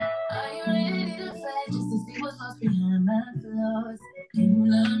my flaws. Can you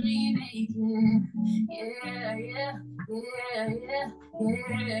love me naked? Yeah, yeah, yeah, yeah,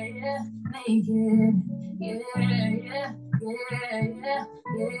 yeah, yeah, naked. Yeah, yeah, yeah, yeah, yeah,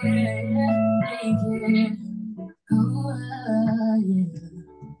 yeah, naked. Oh, yeah,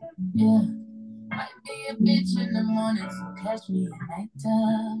 yeah. Might be a bitch in the morning, so catch me at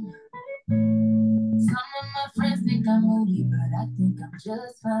nighttime. Some of my friends think I'm moody, but I think I'm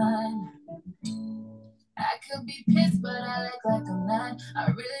just fine. I could be pissed, but I act like I'm not.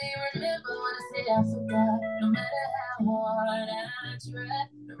 I really remember when I say I forgot. No matter how hard I try to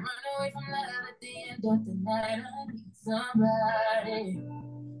run away from love at the end of the night, I need somebody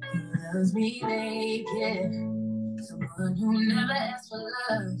who loves me naked. Someone who never asks for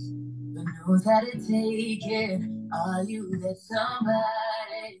love, but knows how to take it. Are you that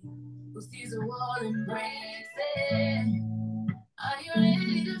somebody who sees a wall and breaks it? Are you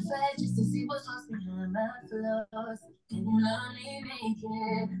ready to fight just to see what's lost behind my flaws? Can you love me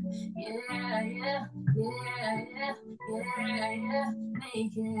naked? Yeah, yeah, yeah, yeah, yeah, yeah,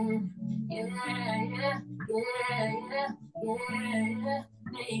 naked. Yeah, yeah, yeah, yeah, yeah, yeah,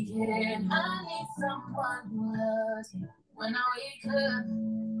 naked. I need someone who loves me when I wake up.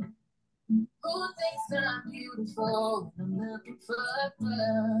 Who thinks I'm beautiful when I'm looking for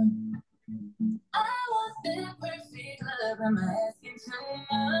love? I want that perfect love. Am I asking too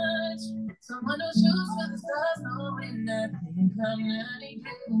much? Someone who shoots for the stars, knowing nothing come nothing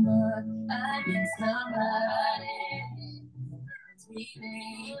good. But I need somebody who loves me,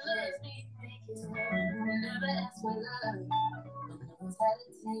 who loves me, someone who never asks for love, but knows how to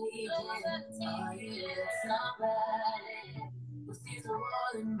take it. Oh, yeah, somebody who sees the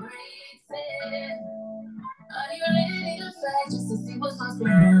wall and breaks it. Are you ready to fight just to see what's lost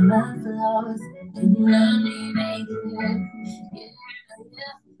behind my flaws? Can you love me naked? Yeah,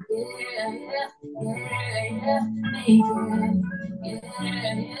 yeah, yeah, yeah, yeah, naked. Yeah,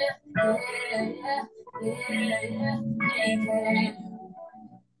 yeah, yeah, yeah, yeah, naked.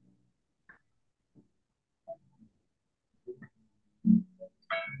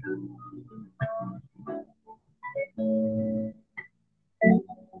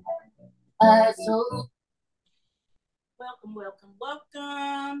 So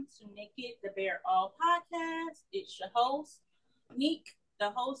Welcome to Naked the Bear All podcast. It's your host, Neek, the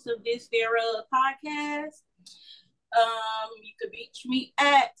host of this Vera podcast. You can reach me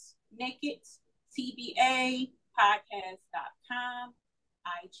at nakedtbapodcast.com,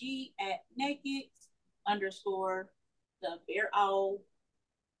 IG at naked underscore the Bear All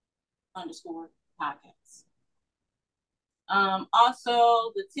underscore podcast.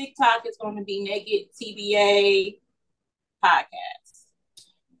 Also, the TikTok is going to be Naked TBA podcast.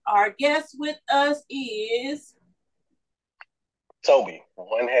 Our guest with us is Toby,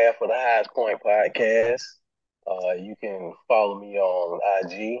 one half of the Highest Point podcast. You can follow me on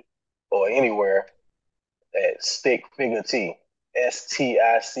IG or anywhere at Stick Figure T,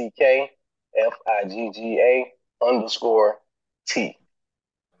 STICKFIGGA_T.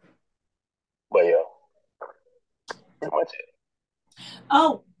 But yeah, pretty much it.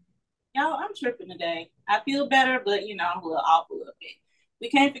 oh, y'all, I'm tripping today. I feel better, but I'm a little off a little bit. We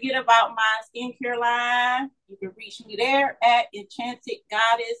can't forget about my skincare line. You can reach me there at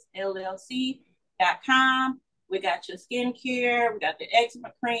enchantedgoddessllc.com. We got your skincare. We got the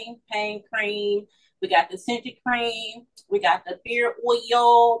eczema cream, pain cream. We got the scented cream. We got the beard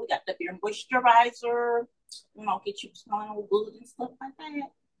oil. We got the beard moisturizer. Get you smelling good and stuff like that.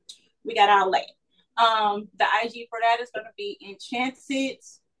 We got all that. The IG for that is going to be Enchanted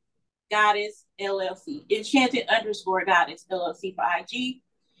Goddess LLC. Enchanted underscore Goddess LLC for IG.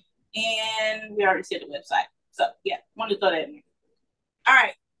 And we already said the website. So yeah, wanted to throw that in there. All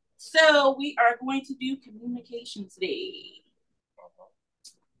right. So we are going to do communication today.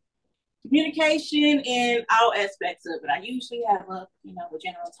 Communication in all aspects of it. I usually have a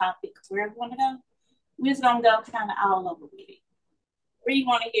general topic where we want to go. We're just gonna go kind of all over with it. Where you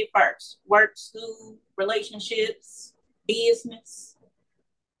want to get first? Work, school, relationships, business.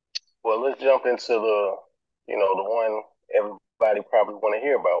 Well, let's jump into the one everybody probably want to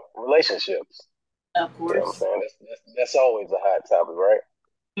hear about, relationships. Of You know what I'm course. saying? That's always a hot topic, right?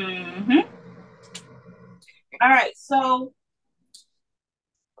 Mm-hmm. All right. So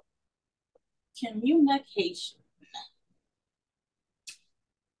communication.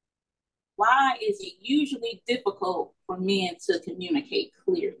 Why is it usually difficult for men to communicate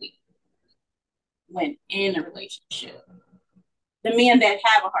clearly when in a relationship? The men that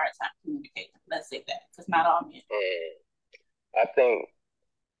have a hard time communicating, let's say that, because not all men. I think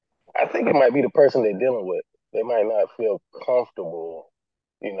I think it might be the person they're dealing with. They might not feel comfortable,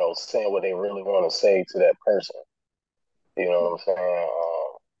 saying what they really want to say to that person. You know what I'm saying?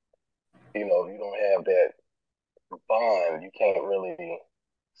 If you don't have that bond, you can't really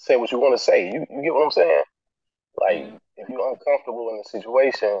say what you want to say. You get what I'm saying? Like, Mm. if you're uncomfortable in the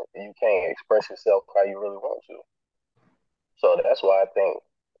situation, you can't express yourself how you really want to. So that's why I think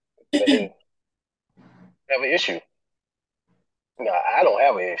they have an issue. I don't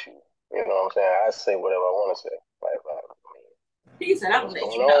have an issue. You know what I'm saying? I say whatever I want to say. Like, He said, "I'm what's gonna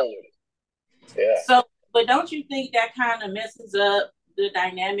let going you know." on with it? Yeah. So, but don't you think that kind of messes up the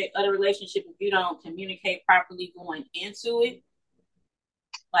dynamic of the relationship if you don't communicate properly going into it?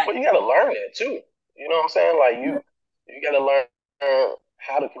 Like, But you got to learn that too. You know what I'm saying? Like you got to learn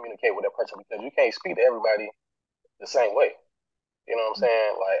how to communicate with that person because you can't speak to everybody the same way. You know what I'm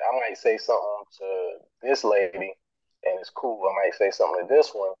saying? Like I might say something to this lady and it's cool. I might say something to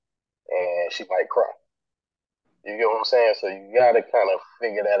this one and she might cry. You get what I'm saying? So you got to kind of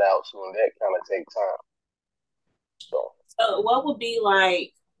figure that out too, and that kind of takes time. So so what would be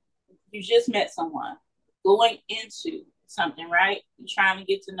like? You just met someone going into something, right? You're trying to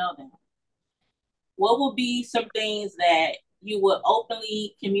get to know them. What would be some things that you would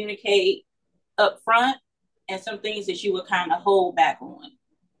openly communicate up front and some things that you would kind of hold back on?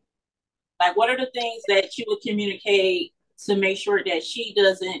 Like, what are the things that you would communicate to make sure that she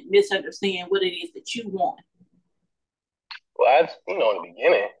doesn't misunderstand what it is that you want? well, in the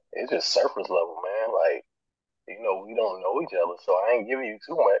beginning, it's just surface level, man. Like we don't know each other, so I ain't giving you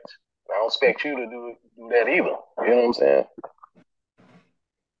too much. I don't expect you to do that either. You know what I'm saying?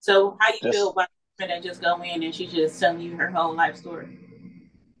 So, how you feel Just about that just go in and she's just telling you her whole life story?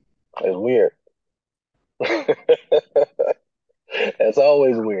 it's weird. That's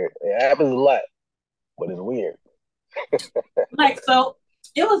always weird. It happens a lot, but it's weird. Like, so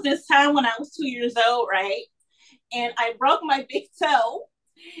it was this time when I was 2 years old, right? And I broke my big toe.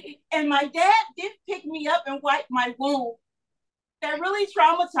 And my dad did pick me up and wipe my wound. That really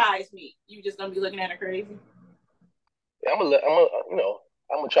traumatized me. You just gonna be looking at her crazy? I'm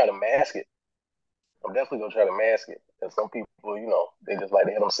gonna try to mask it. I'm definitely gonna try to mask it. Because some people, they just like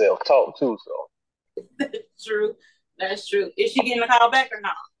to hear themselves talk too. So That's true. That's true. Is she getting a call back or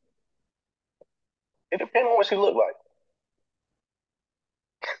not? it depends on what she look like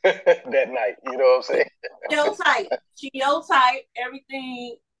that night. You know what I'm saying? Yo type. She yo type.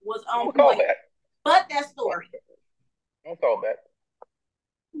 Everything was I'm on gonna call point. back. But that I'm story. gonna call back.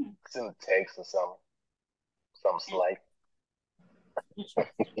 Hmm. Send a text or something slight.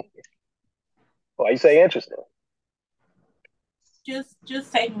 Why you say interesting?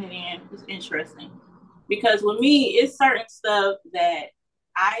 Just taking it in is interesting. Because with me, it's certain stuff that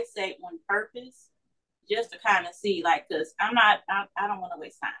I say on purpose just to kind of see, like, because I don't want to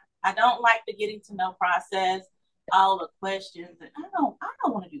waste time. I don't like the getting to know process, all the questions. And I don't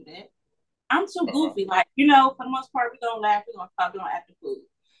want to do that. I'm too Uh-huh. goofy. Like, for the most part, we're going to laugh, we're going to talk, we're going to act the fool.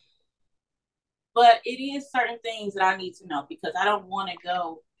 But it is certain things that I need to know because I don't want to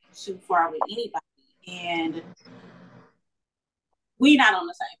go too far with anybody. And we're not on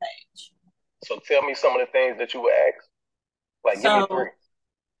the same page. So tell me some of the things that you would ask. Like, give me three.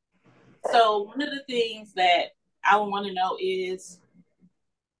 So, so one of the things that I would want to know is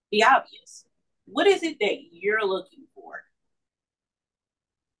the obvious. What is it that you're looking for?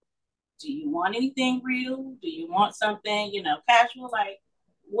 Do you want anything real? Do you want something, casual? Like,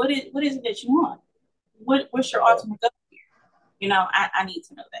 what is it that you want? What's your Uh-huh. ultimate goal here? I need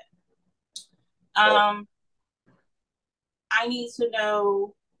to know that. So, I need to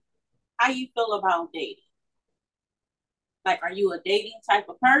know how you feel about dating. Like, are you a dating type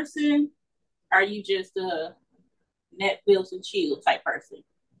of person? Are you just a Netflix and chill type person?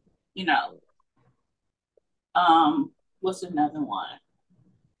 You know. What's another one?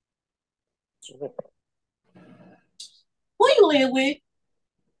 Who you live with?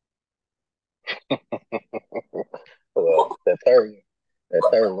 well, Who, that third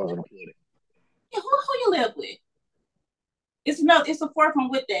one's who, important. who you live with? It's a fourth one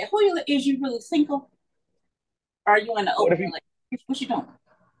with that. Is you really single? Or are you in an What if open he relationship? What you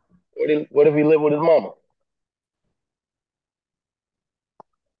doing? what if he live with his mama?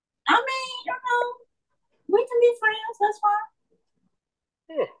 I mean, we can be friends. That's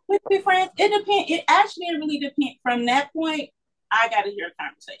fine. Hmm. We can be friends. It depends. It actually really depends. From that point, I got to hear a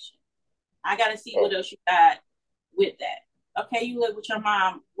conversation. I got to see Oh, what else you got with that. Okay, you live with your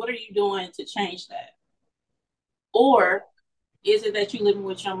mom. What are you doing to change that? Or oh, is it that you living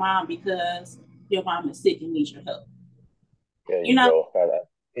with your mom because your mom is sick and needs your help? there You you know, go.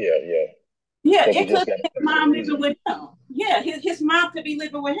 Yeah, yeah. yeah, Think you it could just be got a his personal mom living reason. with him. Yeah, his mom could be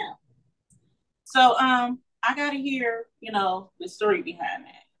living with him. So I gotta hear, the story behind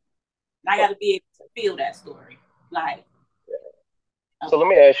that. And I gotta be able to feel that story. Like, So let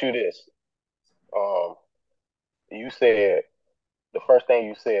me ask you this. Um, you said the first thing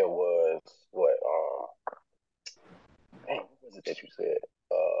you said was what? Dang, what was it that you said?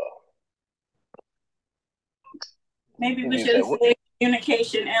 Maybe Did we you should say have what? said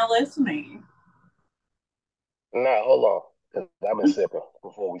communication and listening. Nah, hold on, because I've been sipping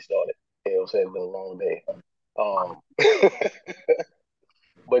before we started. Yeah, it said it's been a long day. Um,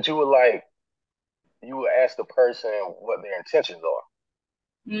 but you were like, you would ask the person what their intentions are.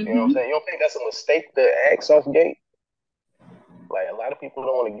 You know what I'm Mm-hmm. saying? You don't think that's a mistake to ask off gate? Like a lot of people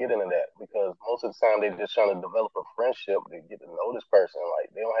don't want to get into that because most of the time they're just trying to develop a friendship to get to know this person.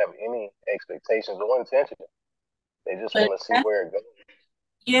 Like they don't have any expectations or intention. They just But want to see where it goes.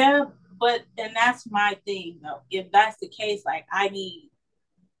 yeah, and that's my thing though. If that's the case, like I need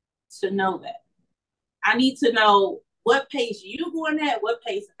to know that. I need to know what pace you going at, what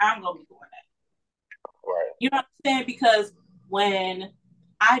pace I'm gonna be going at. Right. You know what I'm saying? Because when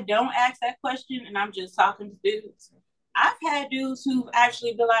I don't ask that question and I'm just talking to dudes, I've had dudes who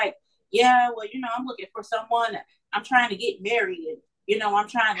actually be like, yeah, well, I'm looking for someone. I'm trying to get married and I'm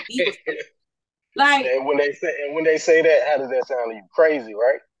trying to be with someone. Like, and when they say that, how does that sound to you? Crazy,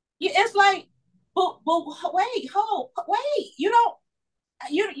 right? yeah, it's like, but wait, wait, you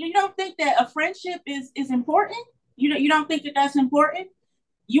don't think that a friendship is important? You don't think that that's important?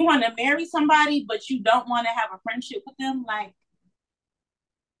 You want to marry somebody, but you don't want to have a friendship with them? Like,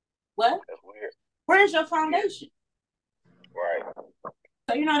 what? That's weird. Where's your That's weird. foundation? Right.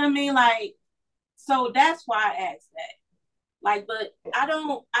 So you know what I mean? Like, so that's why I asked that. Like, but I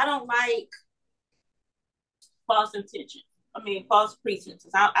don't like false intention. I mean, false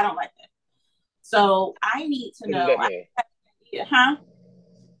pretenses. I don't like that. So I need to What does know. that mean? Huh?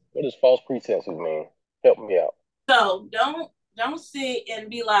 What does false pretenses mean? Help me out. So don't sit and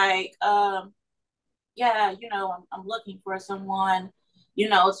be like, yeah, I'm looking for someone,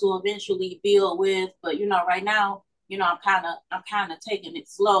 to eventually build with, but right now, I'm kind of taking it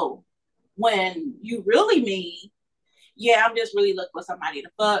slow. When you really mean, yeah, I'm just really looking for somebody to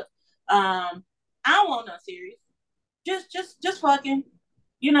fuck. I don't want no serious. Just fucking.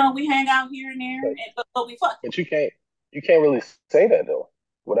 We hang out here and there, But, but we fuck. but you can't really say that though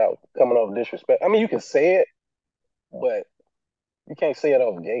without coming off disrespect. I mean, you can say it, but you can't say it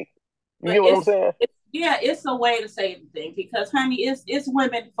off gate. You But get what I'm saying? yeah, it's a way to say the thing because honey, it's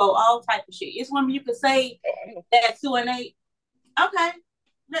women for all type of shit. It's women you could say Oh, I know. that to an eight. Okay,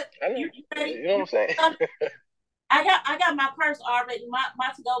 look, I know. you ready? You know what I'm saying? I got my purse already, my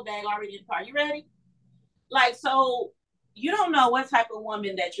to go bag already in the car. You ready? Like so, you don't know what type of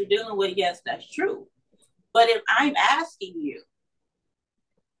woman that you're dealing with. Yes, that's true. But if I'm asking you,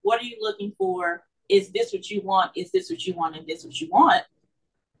 what are you looking for? Is this what you want? Is this what you want? And this what you want?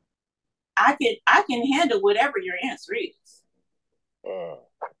 I can handle whatever your answer is. Mm.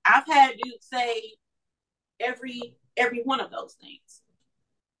 I've had dudes say every one of those things.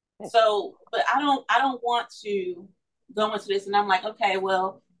 So, but I don't want to go into this and I'm like, okay,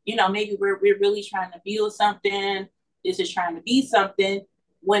 well, maybe we're really trying to build something. This is trying to be something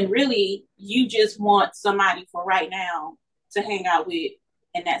when really you just want somebody for right now to hang out with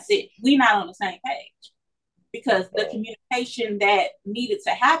and that's it. We're not on the same page because the Mm. communication that needed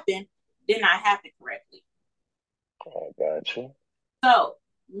to happen did not happen correctly. I got you. So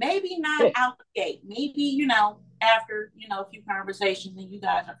maybe not Hmm. out the gate. Maybe, after, a few conversations and you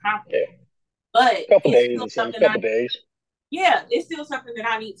guys are Yeah. comfortable. But Couple it's days still or something. something Couple days. yeah, it's still something that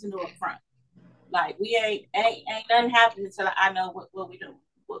I need to know up front. Like we ain't nothing happening until I know what we doing,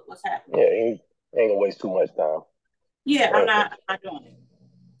 what's happening. Yeah. Ain't gonna waste too much time. Yeah, I'm Right. not I'm not doing it.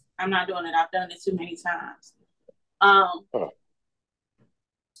 I'm not doing it. I've done it too many times. Um, Hmm.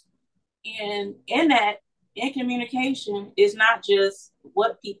 and in that, in communication, is not just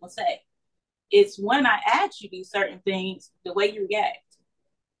what people say. It's when I ask you these certain things, the way you react,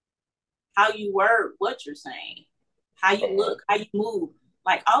 how you word what you're saying, how you Hmm. look, how you move.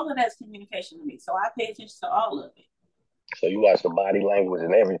 Like all of that's communication to me. So I pay attention to all of it. So you watch the body language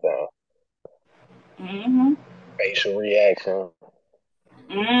and everything, Mm-hmm. facial reaction.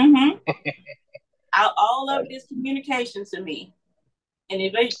 Mm-hmm. All I, of it is communication to me. And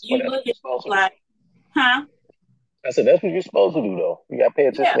if well, you that's look what you're at supposed to do. like, huh? I said that's what you're supposed to do though. You gotta pay Yeah,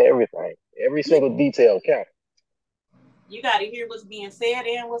 attention to everything. Every yeah. single detail counts. You got to hear what's being said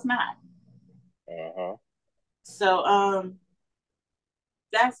and what's not. Uh-huh. So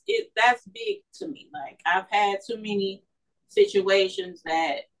that's it. That's big to me. Like I've had too many situations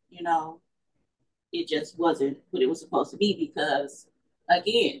that it just wasn't what it was supposed to be because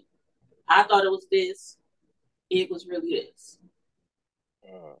again, I thought it was this. It was really this.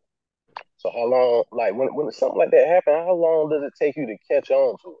 Uh-huh. So how long, like when something like that happens, how long does it take you to catch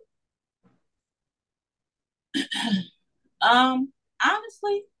on to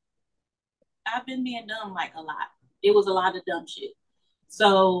Honestly, I've been being dumb like a lot. It was a lot of dumb shit.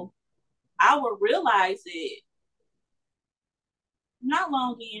 So I would realize it not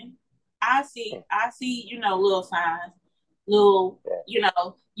long in. it? I see, little signs, little, Yeah.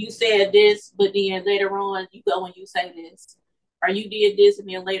 you said this, but then later on you go and you say this. Or you did this and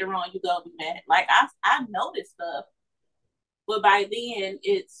then later on you go do that. Like I noticed stuff, but by then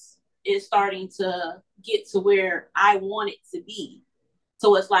it's starting to get to where I want it to be.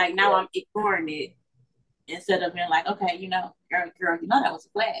 So it's like now Right. I'm ignoring it instead of being like, okay, girl, that was a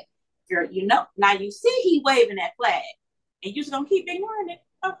flag. Girl, now you see he waving that flag and you're just gonna keep ignoring it.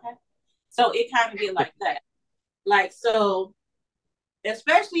 Okay. So it kind of get like that. Like, so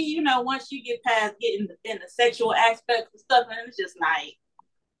especially, once you get past getting in the sexual aspect of stuff, and it's just like,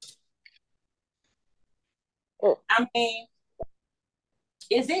 Mm. I mean,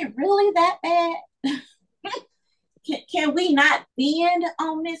 is it really that bad? can we not bend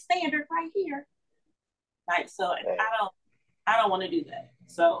on this standard right here? Like, so Man. I don't want to do that.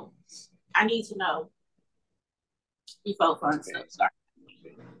 So I need to know before fun Yeah. stuff starts.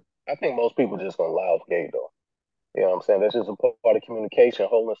 I think most people just gonna lie off gate though. You know what I'm saying? That's just a part of communication,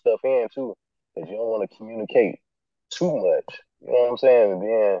 holding stuff in too. Because you don't want to communicate too much. You know what I'm saying? And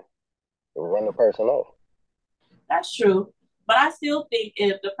then run the person off. That's true. But I still think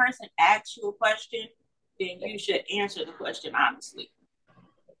if the person asks you a question, then you should answer the question honestly.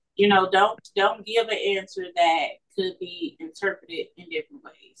 Don't give an answer that could be interpreted in different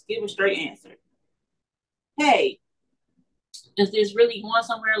ways. Give a straight answer. Hey, is this really going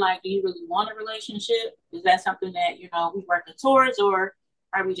somewhere? Like, do you really want a relationship? Is that something that, we working towards, or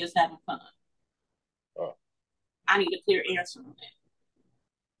are we just having fun? Uh, I need a clear answer on that.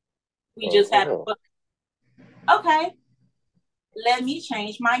 We just having mm-hmm. fun. Okay, let me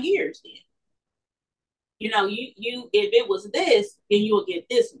change my gears then. You if it was this, then you'll get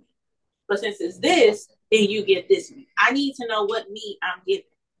this meat. But since it's this, then you get this meat. I need to know what meat I'm getting.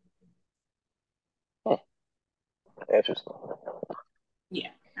 Interesting. Yeah,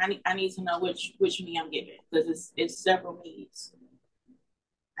 I need to know which meat I'm getting because it's several meats.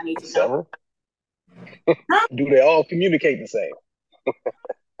 I need to know. Several? Huh? Do they all communicate the same?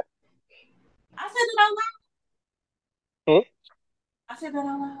 I said that out loud. Hmm? I said that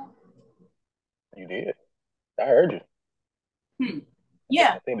out loud. You did. I heard you.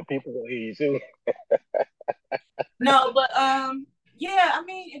 Yeah. I think the people will hear you too. No, but yeah, I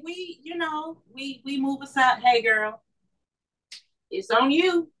mean, if we move aside. Hey, girl, it's on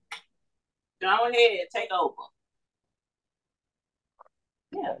you. Go ahead, take over.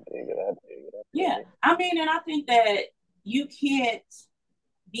 Yeah, I dig it. I dig it. I dig yeah. it. I mean, and I think that you can't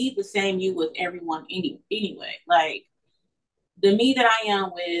be the same you with everyone anyway. Like the me that I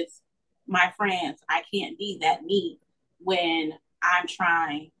am with my friends, I can't be that me when I'm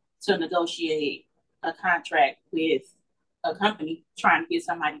trying to negotiate a contract with a company trying to get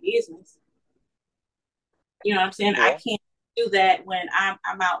somebody business. You know what I'm saying? I Yeah. can't do that when I'm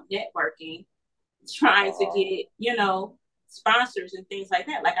out networking, trying to Uh-huh. get, sponsors and things like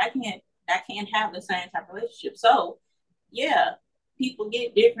that. Like I can't have the same type of relationship. So yeah, people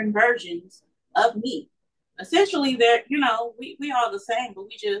get different versions of me. Essentially they're, we all the same, but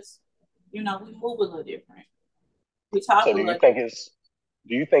we just, we move a little different. We talk So a little.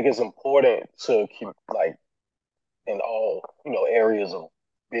 do you think it's important to keep like in all, areas of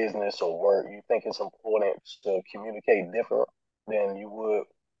business or work, you think it's important to communicate different than you would,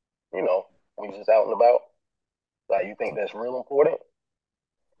 when you're just out and about? Like you think that's real important?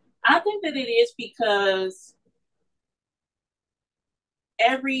 I think that it is because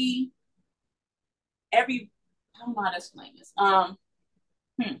every I don't know how to explain this.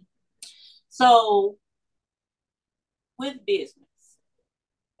 Hmm. So with business,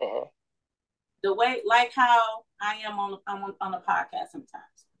 Uh-huh. the way like how I am on a podcast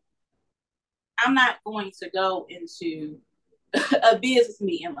sometimes, I'm not going to go into a business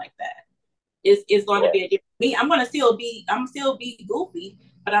meeting like that. It's going to Right. be a different me. I'm still be goofy,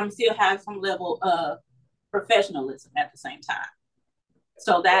 but I'm still have some level of professionalism at the same time.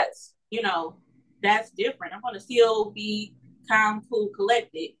 So Right. that's different. I'm going to still be calm, cool,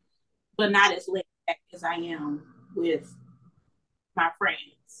 collected, but not as laid back as I am with my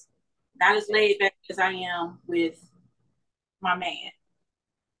friends. Not as laid back as I am with my man.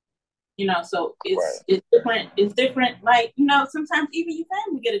 So Right. it's different. It's different. Like, sometimes even your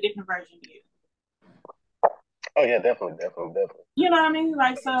family get a different version of you. Oh yeah, definitely, definitely, definitely. You know what I mean?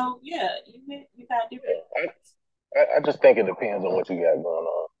 Like, so yeah, you got different. Yeah. I just think it depends on what you got going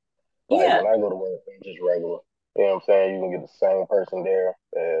on. Like Yeah. when I go to work, I'm just regular. You know what I'm saying? You can get the same person there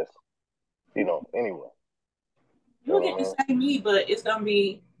as, anywhere. You You'll know get what I the mean? same me, but it's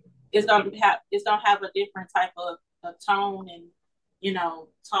gonna have a different type of tone and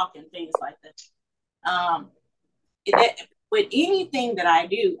talk and things like that. With anything that I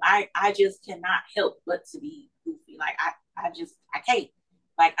do, I just cannot help but to be goofy. Like I can't.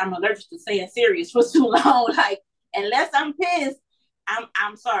 Like I'm allergic to saying serious for too long. Like unless I'm pissed,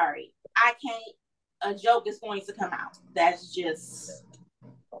 I'm sorry. I can't. A joke is going to come out. That's just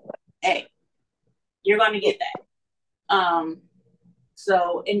hey, you're gonna get that.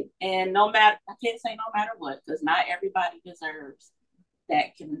 So and no matter I can't say no matter what, because not everybody deserves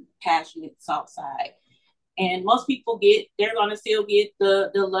that compassionate soft side. And most people they're gonna still get the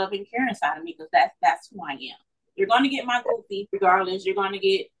love and caring side of me because that's who I am. You're gonna get my goofy regardless. You're gonna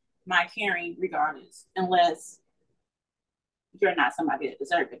get my caring regardless, unless you're not somebody that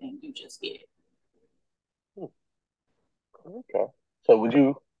deserves it and you just get it. Okay. So would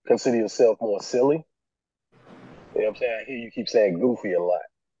you consider yourself more silly? You know what I'm saying? I hear you keep saying goofy a lot.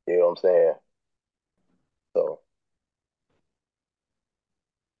 You know what I'm saying? So,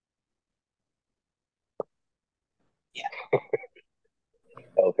 Yeah.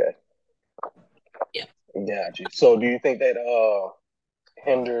 okay. Yeah. Got you. So do you think that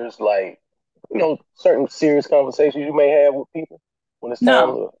hinders like, certain serious conversations you may have with people when it's time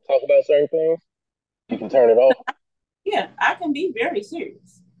No. to talk about certain things? You can turn it off. Yeah, I can be very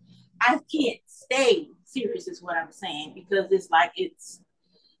serious. I can't stay serious is what I'm saying because it's like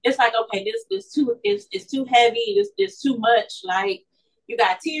okay, this too it's too heavy, this too much. Like you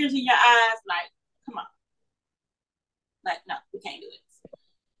got tears in your eyes, like come on. Like, no, we can't do this.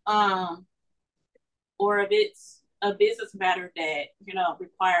 Or if it's a business matter that,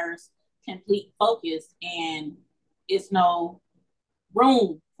 requires complete focus and it's no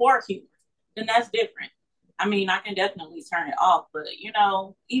room for humor, then that's different. I mean, I can definitely turn it off, but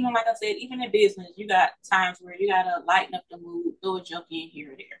even like I said, even in business, you got times where you gotta lighten up the mood, throw a joke in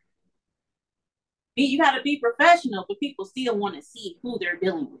here or there. You gotta be professional, but people still want to see who they're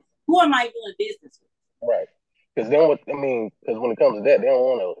dealing with. Who am I doing business with? Right. Because then because when it comes to that, they don't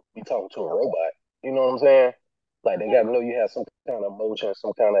want to be talking to a robot. You know what I'm saying? Like they got to know you have some kind of emotion,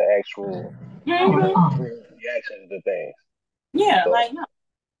 some kind of actual, Mm-hmm. real reaction to things. Yeah, So, like no.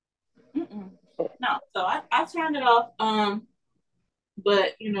 Mm-mm. No, so I turned it off.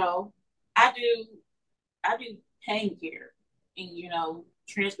 But I do pain care and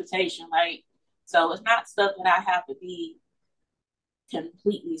transportation. Like, so it's not stuff that I have to be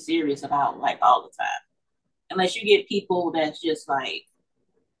completely serious about like all the time. Unless you get people that's just like,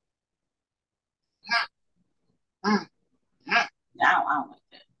 mm, mm, mm. I don't like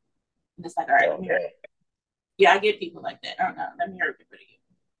that. And it's like, all right, let me hurt. okay. Yeah, I get people like that. Oh no, let me hurt people again.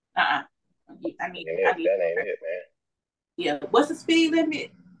 Uh-uh. I need. That ain't it, man. Yeah. What's the speed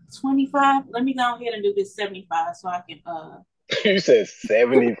limit? 25. Let me go ahead and do this 75 so I can You said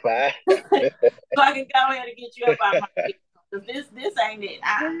 75? so I can go ahead and get you up out my vehicle. Because this ain't it.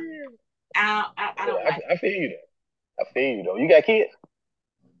 I don't like I feel you though. I feel you though. You got kids? it.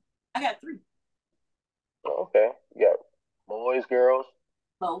 I got three. Okay. You got boys, girls?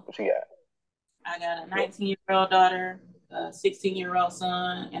 Both. What you got? I got a 19-year-old daughter, a 16-year-old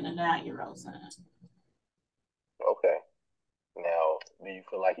son, and a 9-year-old son. Okay. Now, do you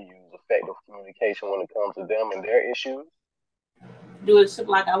feel like you use effective communication when it comes to them and their issues? Do it shit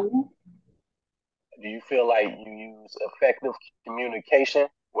like I want. Do you feel like you use effective communication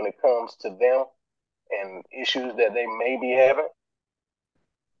when it comes to them and issues that they may be having?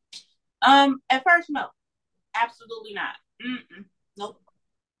 At first, no, absolutely not. Mm-mm. Nope.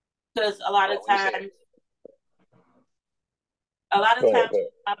 Because What you say? a lot of Go ahead, times, go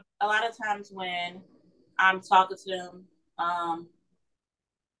ahead. a lot of times when I'm talking to them,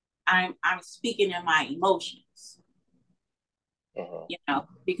 I'm speaking in my emotions. Uh-huh.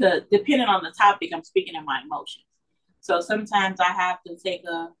 Because depending on the topic, I'm speaking in my emotions. So sometimes I have to take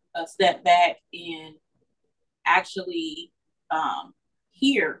a step back and actually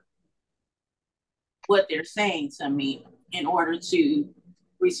hear what they're saying to me in order to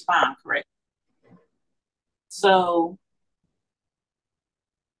respond correctly. So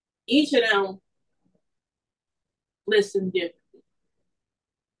each of them listen differently.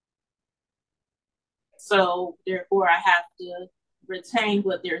 So therefore, I have to retain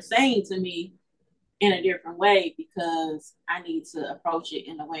what they're saying to me in a different way because I need to approach it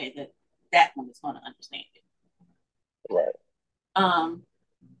in a way that one is going to understand it. Right. Um.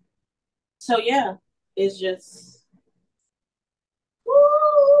 So yeah, it's just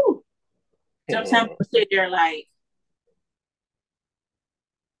woo. Sometimes I sit there like,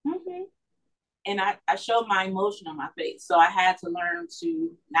 mm-hmm. and I show my emotion on my face. So I had to learn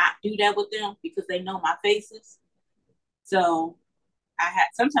to not do that with them because they know my faces. So I had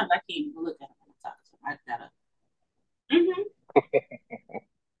sometimes I can't even look at them when I'm talking to them. I gotta.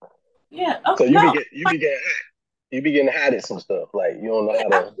 Yeah. Oh So no. you be getting hot at some stuff. Like you don't know Yeah,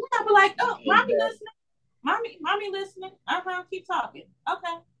 how to yeah, but like, oh, calm mommy down. listening. Mommy listening. Keep talking.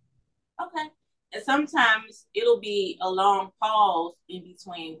 Okay. Okay. And sometimes it'll be a long pause in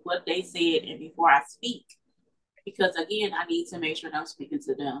between what they said and before I speak. Because again, I need to make sure that I'm speaking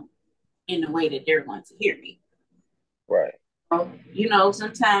to them in the way that they're going to hear me. Right.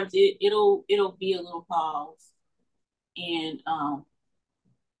 Sometimes it'll be a little pause. And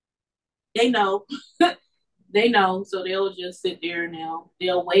they know. They know, so they'll just sit there and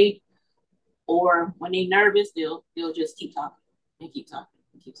they'll wait. Or when they're nervous, they'll just keep talking and keep talking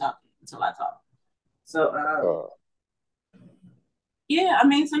and keep talking until I talk. So yeah, I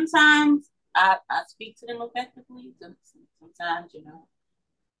mean sometimes I speak to them effectively. Sometimes,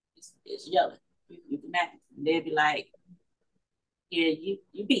 it's yelling. You can ask. And they'll be like, yeah,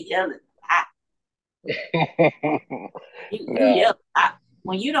 you be yelling. You Now, yell.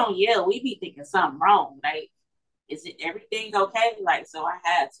 When you don't yell, we be thinking something wrong. Like, is it everything okay? Like, so I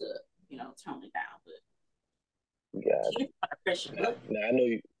had to, tone it down. But yeah. keep under pressure. Look, Now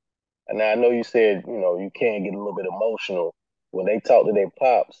I know you said, you can get a little bit emotional when they talk to their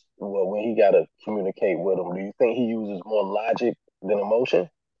pops. Well, when he got to communicate with them, do you think he uses more logic than emotion?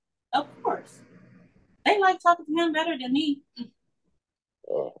 of course. They like talking to him better than me.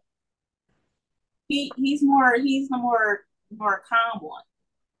 Uh, He's the more calm one. uh,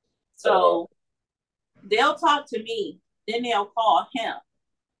 So they'll talk to me, then they'll call him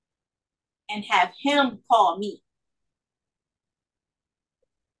and have him call me.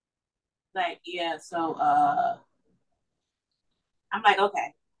 Like, yeah, so I'm like,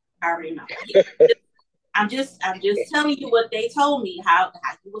 okay, I already know. I'm just telling you what they told me, how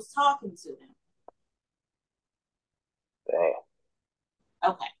he was talking to them.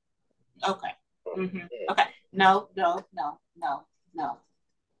 Damn. Okay, okay. Okay. No, no, no, no, no.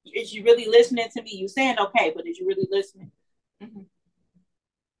 Is you really listening to me? You saying okay, but is you really listening? Mm-hmm.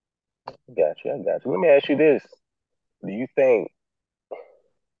 Got you. I got you. Let me ask you this: Do you think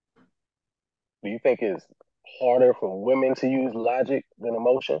Do you think it's harder for women to use logic than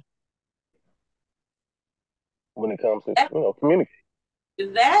emotion when it comes to communicate?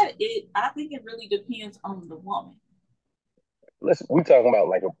 I think it really depends on the woman. We talking about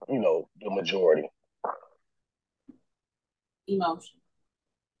like the majority. Emotion.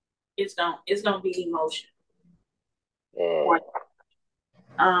 It's gonna be emotion. Mm, Or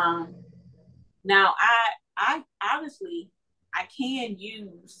now I honestly I can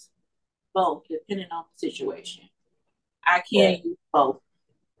use both depending on the situation. I right. can use both.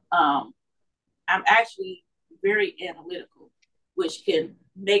 Um, I'm actually very analytical, which can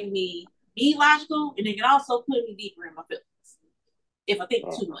make me be logical, and it can also put me deeper in my feelings if I think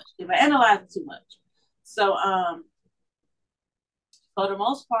too much, if I analyze it too much. So, for the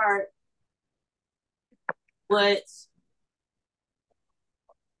most part, what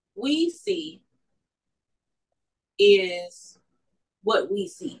we see is what we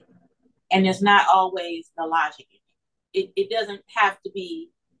see, and it's not always the logic. It doesn't have to be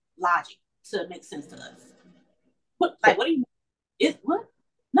logic to make sense to us. What do you mean? It what?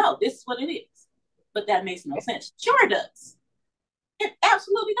 No, this is what it is. But that makes no sense. Sure it does. It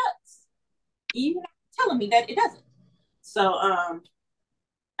absolutely does. You're telling me that it doesn't. So I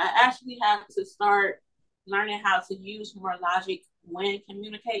actually have to start learning how to use more logic when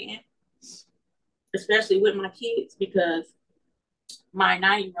communicating, especially with my kids, because my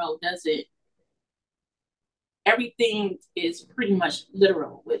 9-year-old doesn't, everything is pretty much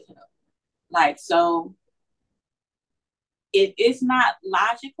literal with him. Like, so if it's not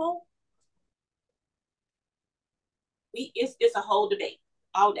logical, it's a whole debate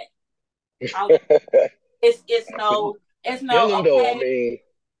all day. All day. It's Tell no them though. I okay, mean,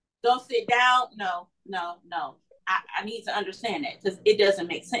 go sit down. No, no, no. I need to understand that because it doesn't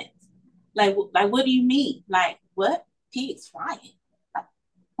make sense. Like, what do you mean? Like, what? Pigs flying? Like,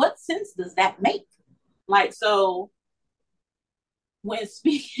 what sense does that make? Like, so when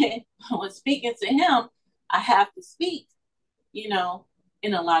speaking, when speaking to him, I have to speak, you know,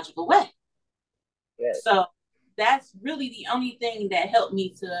 in a logical way. right. So that's really the only thing that helped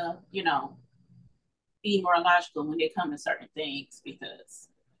me to, be more logical when it comes to certain things because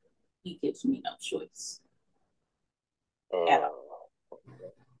he gives me no choice at all.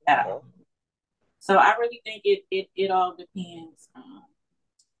 Mm, At okay. all. So I really think it all depends.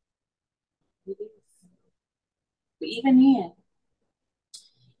 It is. But even then,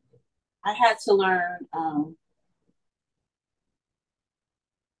 I had to learn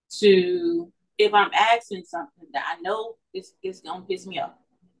to, if I'm asking something that I know it's gonna piss me off,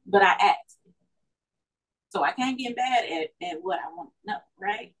 but I asked. So I can't get mad at what I want to know,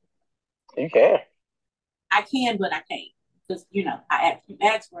 right? You can. I can, but I can't. Because, you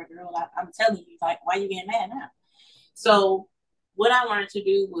asked for it, girl. I'm telling you, like, why you getting mad now? So what I learned to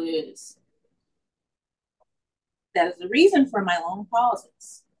do was, that is the reason for my long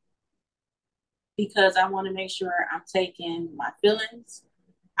pauses. Because I want to make sure I'm taking my feelings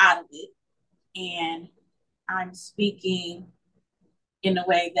out of it and I'm speaking in a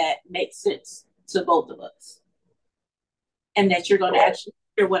way that makes sense to both of us. And that you're going to actually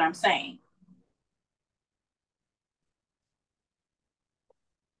hear what I'm saying.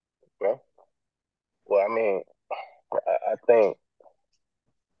 Well, I mean, I think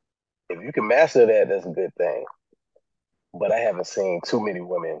if you can master that, that's a good thing. But I haven't seen too many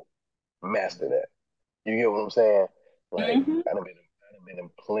women master that. You get what I'm saying? Like I've been in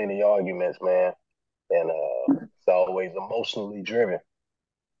plenty of arguments, man, and it's always emotionally driven,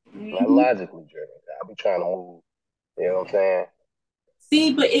 not logically driven. I be trying to move. You know what I'm saying?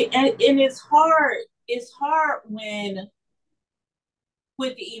 See, but and it's hard. It's hard when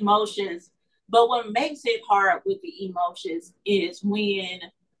with the emotions. But what makes it hard with the emotions is when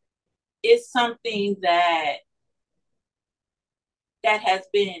it's something that has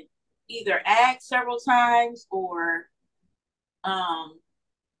been either asked several times or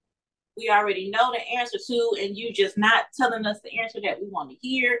we already know the answer to, and you just not telling us the answer that we want to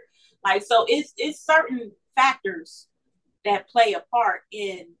hear. Like, so it's certain factors that play a part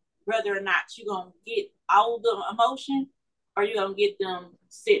in whether or not you're gonna get all the emotion or you're gonna get them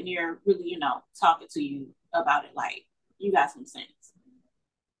sitting there really, talking to you about it like you got some sense.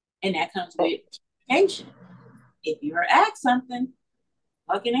 And that comes with education. If you're asked something,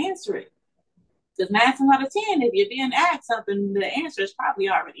 fucking answer it. Because 9 times out of 10, if you're being asked something, the answer is probably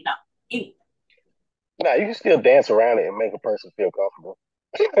already no. Anyway. Nah, you can still dance around it and make a person feel comfortable.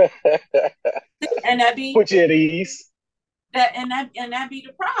 And that be put you at ease. That be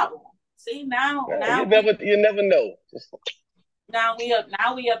the problem. See now you never know. Now we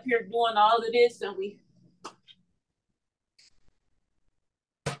up here doing all of this and we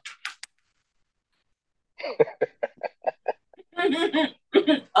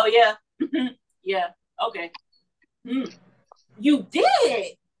oh yeah. Yeah. Okay. You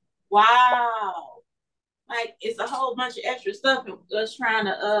did. Wow. Like it's a whole bunch of extra stuff and us trying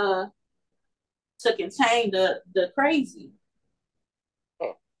to contain the crazy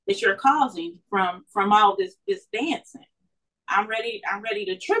that you're causing from all this dancing. I'm ready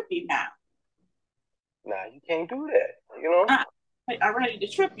to trip you now. Nah, you can't do that. You know? I'm ready to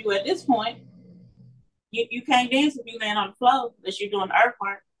trip you at this point. You can't dance if you land on the floor unless you're doing the earth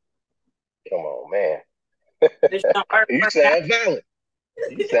work. Come on, man. You sound violent.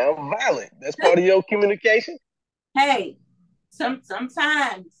 You sound violent. That's part of your communication. Hey,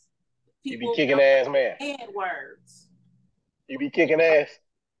 sometimes you be kicking ass, man. Words. You be kicking ass.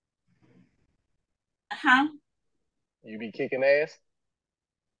 Huh? You be kicking ass.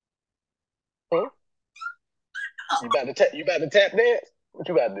 Huh? You about to tap dance? What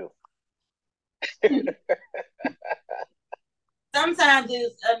you about to do? Sometimes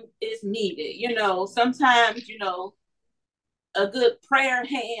it's needed. Sometimes a good prayer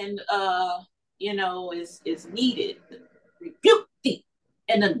hand is needed. Rebuke thee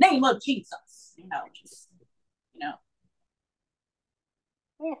in the name of Jesus.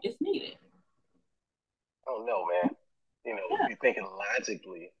 It's needed. I don't know, man. If you're thinking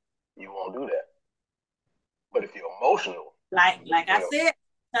logically, you won't do that. But if you're emotional, like I said,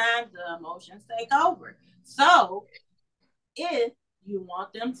 sometimes the emotions take over. So if you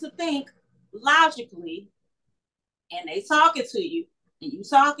want them to think logically and they talking to you and you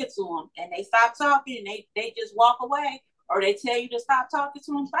talking to them and they stop talking and they just walk away or they tell you to stop talking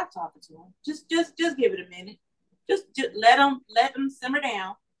to them, stop talking to them. Just give it a minute. Just let them simmer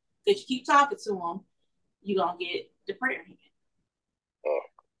down. Because you keep talking to them, you're going to get the prayer hand.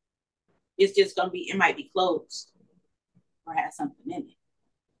 It's just going to be, it might be closed or have something in it.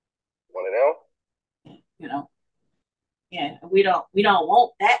 One of them? Yeah, we don't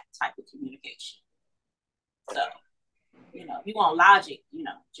want that type of communication. So, you want logic,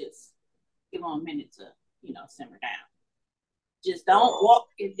 just give them a minute to, simmer down. Just don't walk,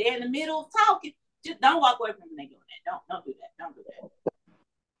 if they're in the middle of talking, just don't walk away from them when they're doing that. Don't do that. Don't do that.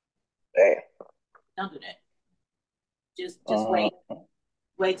 Damn. Don't do that. Just wait.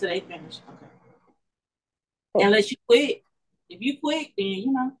 Wait till they finish. Okay. Unless you quit. If you quit,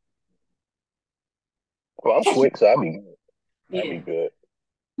 then Well, I'm quick, so I'll be good. Yeah. I'll be good.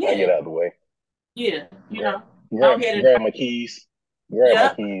 Yeah. I get out of the way. Yeah, you Grab, know, go grab, ahead and grab my keys. Grab my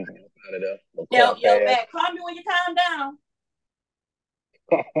yep, keys. Get out of there. My car yep, back. Call me when you calm down.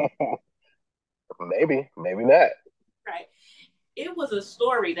 pass. Maybe, maybe not. Right. It was a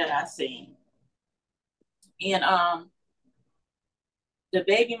story that I seen, and the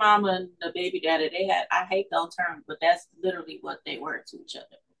baby mama and the baby daddy, they had, I hate those terms, but that's literally what they were to each other.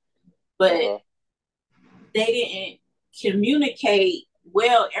 But Uh-huh. they didn't communicate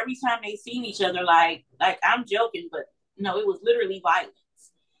well every time they seen each other. Like I'm joking, but no, it was literally violence.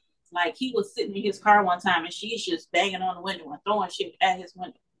 Like he was sitting in his car one time and she's just banging on the window and throwing shit at his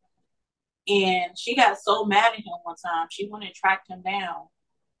window. And she got so mad at him one time, she went and tracked him down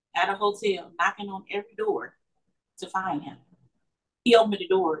at a hotel, knocking on every door to find him. He opened the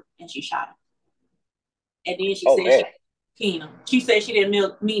door and she shot him. And then she Oh said man. she said she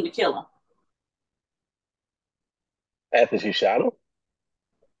didn't mean to kill him. After she shot him?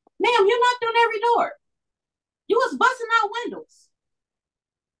 Ma'am, you knocked on every door. You was busting out windows.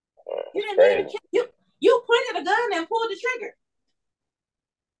 You That's didn't mean to crazy. kill you. You pointed a gun and pulled the trigger.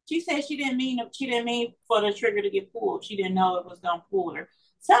 She said she didn't mean for the trigger to get pulled. She didn't know it was gonna pull her.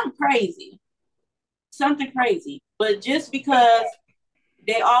 Something crazy. Something crazy. But just because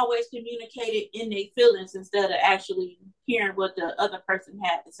they always communicated in their feelings instead of actually hearing what the other person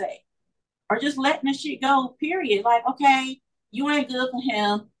had to say. Or just letting the shit go, period. Like, okay, you ain't good for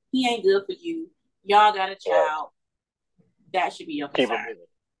him, he ain't good for you. Y'all got a Right. child. That should be your Keep it concern. moving.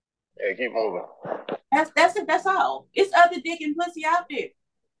 Yeah, keep moving. That's it. That's all. It's other dick and pussy out there.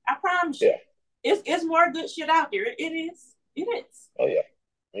 I promise you. Yeah. It's more good shit out there. It is. It is. Oh yeah.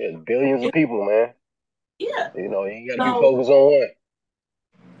 Yeah, billions of It, people, man. yeah. You know, you ain't gotta be So focused on one.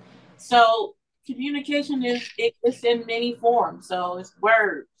 so communication it's in many forms. So it's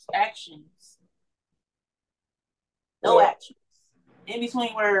words, actions, no Yeah. actions. In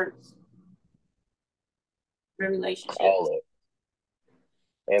between words, for relationships. All of it.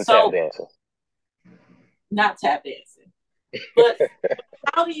 And tap So dancing. not tap dancing. But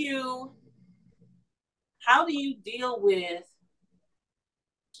how do you deal with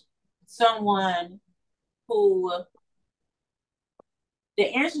someone who the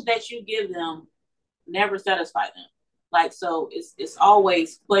answers that you give them never satisfy them? Like, so it's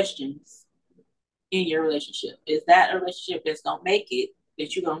always questions in your relationship. Is that a relationship that's gonna make it,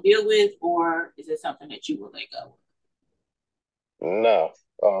 that you're gonna deal with, or is it something that you will let go? No.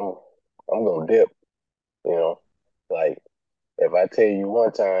 I'm gonna dip, you know. Like if I tell you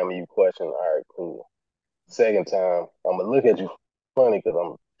one time and you question, all right, cool. Second time, I'm gonna look at you funny because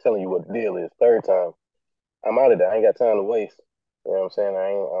I'm telling you what the deal is. Third time, I'm out of there. I ain't got time to waste. You know what I'm saying? I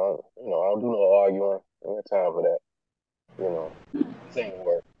don't do no arguing. I ain't got time for that. You know, this ain't gonna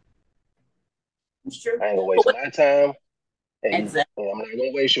work. It's true. I ain't gonna But waste my time, exactly. and I'm not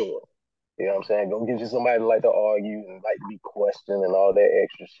gonna waste yours. You know what I'm saying? Go get you somebody that like to argue and like to be questioned and all that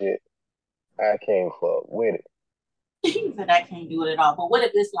extra shit. I can't fuck with it. He said I can't do it at all. But what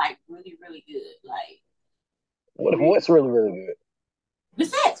if it's like really, really good? Like What if really what's really, really good? the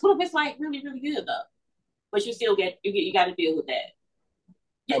sex. What if it's like really, really good though? But you still you got to deal with that.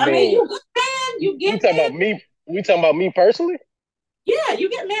 I I mean, mean, you good man, you we get talking men. about me. We talking about me personally. Yeah, you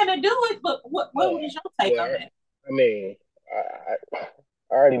get men to do it. But what Oh, is your take well, on that? I mean,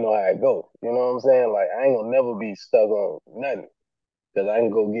 I already know how it goes. You know what I'm saying? Like, I ain't gonna never be stuck on nothing because I can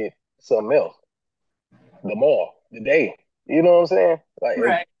go get something else tomorrow, today. You know what I'm saying? Like,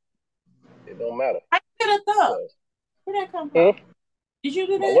 Right. it don't matter. I get a thumb. Cause, Where that come hmm, from? Did you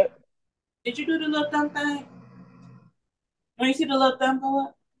do my that? what? Did you do the little thumb thing? When you see the little thumb go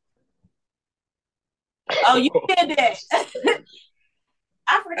up? Oh, you did that. I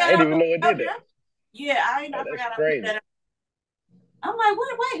I forgot I didn't even put know it that did up that. there. Yeah, I That's forgot I put crazy. that up. I'm like,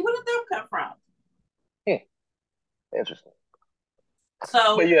 where did thumb come from? Hmm, interesting. But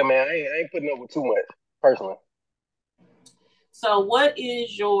So yeah, man, I ain't putting up with too much personally. so what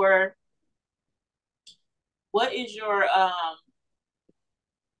is your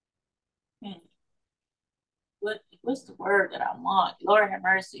hmm, what's the word that I want? Lord have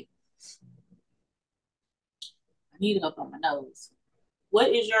mercy. I need to go on my nose. What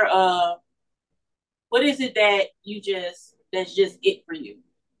is your what is it that that's just it for you?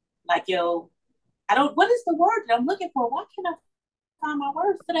 Like yo, I don't what is the word that I'm looking for? Why can't I find my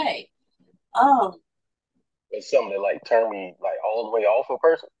words today? Um, It's something that like turn me like all the way off a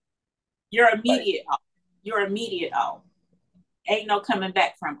person. your Like, immediate off. Your immediate off. Ain't no coming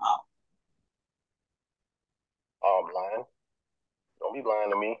back from off. oh, I'm lying. Don't be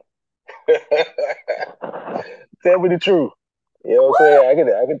lying to me. Tell me the truth. You know what I'm What? saying?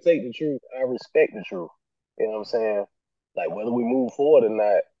 I can take the truth. I respect the truth. You know what I'm saying? Like whether we move forward or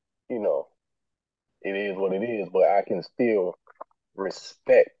not, you know, it is what it is, but I can still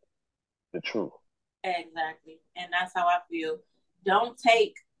respect the truth. Exactly. And that's how I feel. Don't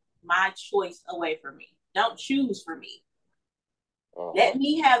take my choice away from me. Don't choose for me. Let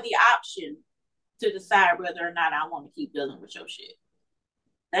me have the option to decide whether or not I want to keep dealing with your shit.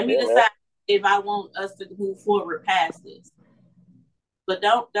 Let me decide if I want us to move forward past this. But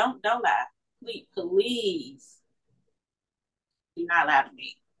don't lie. Please do not lie to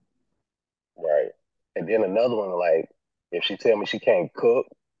me. Right. And then another one, like, if she tell me she can't cook,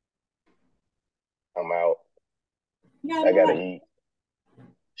 I'm out. I gotta eat.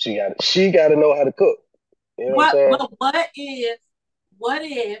 She gotta know how to cook. You know what I'm saying? Well, what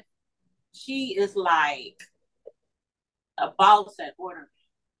if she is like a boss at ordering?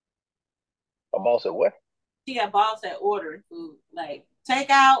 A boss at what? She a boss at ordering food, like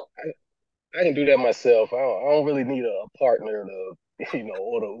takeout. I can do that myself. I don't really need a partner to,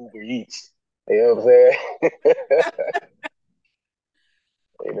 order Uber Eats. You know what I'm saying?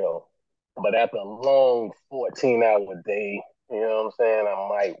 you know. But after a long 14-hour day, you know what I'm saying, I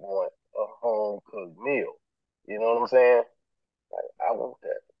might want a home cooked meal. You know what I'm saying? I want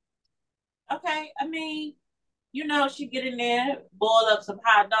that. Okay, I mean, she get in there, boil up some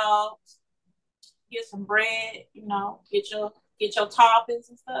hot dogs, get some bread, get your toppings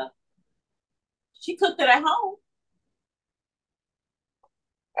and stuff. She cooked it at home.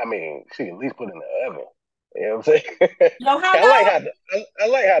 I mean, she can at least put it in the oven. You know what I'm saying? Hot I like hot I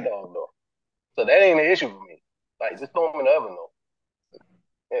like hot dogs though. So that ain't an issue for me. Like just throw them in the oven though.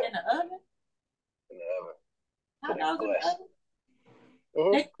 Yeah. In the oven? In the oven. Hot dogs in the oven?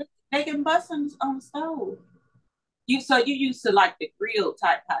 Mm-hmm. They can bust on the stove. You used to like the grilled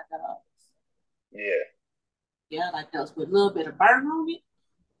type hot dogs. Yeah. Yeah, like those with a little bit of burn on it.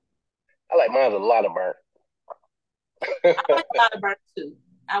 I like mine with a lot of burn. I like a lot of burn too.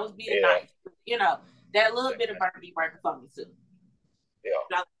 I was being nice. That little bit of burn be working for me too.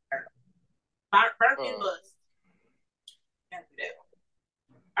 Yeah. Burn and bust.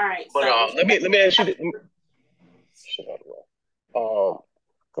 All right. But let me ask you this.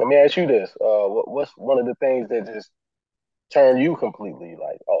 Let me ask you this. What's one of the things that just turned you completely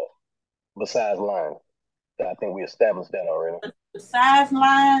like off besides lying? I think we established that already. Besides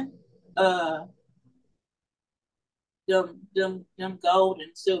lying, them gold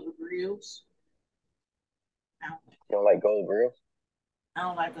and silver grills. You don't like gold grills? I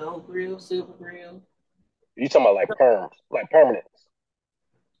don't like gold grill, silver grill. You talking about like perms, like permanents?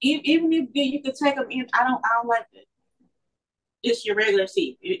 Even if you could take them in, I don't like that. It's your regular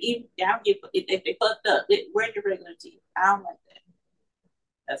teeth. I don't give if they fucked up. Wear your regular teeth. I don't like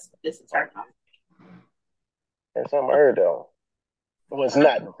that. This is turn off. First time I heard that one. Well, it's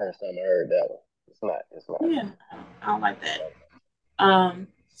not the first time I heard that one. It's not. It's not. Yeah, I don't like that.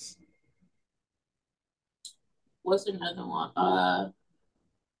 What's another one?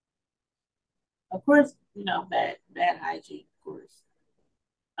 Of course, bad hygiene, of course.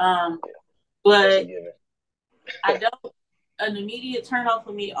 But I don't. An immediate turn off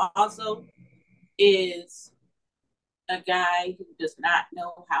for me also is a guy who does not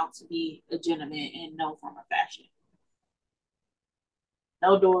know how to be a gentleman in no form of fashion.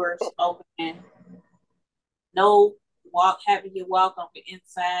 No doors open. No having you walk on the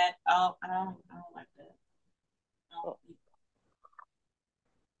inside. Oh, I don't like that.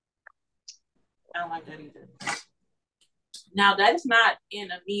 I don't like that either. Now that is not an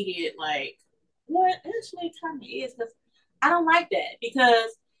immediate like. What actually kind of is because I don't like that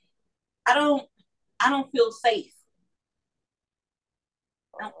because I don't feel safe.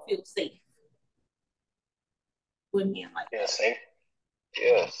 I don't feel safe with men like that. Safe.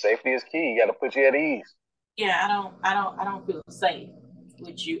 Yeah, safety is key. You got to put you at ease. Yeah, I don't feel safe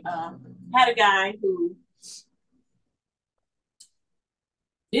with you. Had a guy who.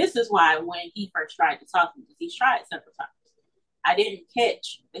 This is why when he first tried to talk to me, because he's tried several times, I didn't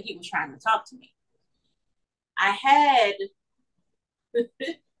catch that he was trying to talk to me. I had,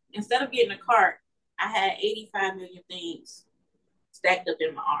 instead of getting a cart, I had 85 million things stacked up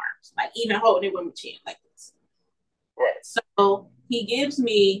in my arms, like even holding it with my chin like this. Right. So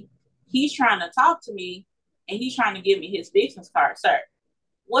he's trying to talk to me and he's trying to give me his business card. Sir,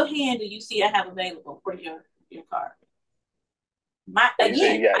 what hand do you see I have available for your card? You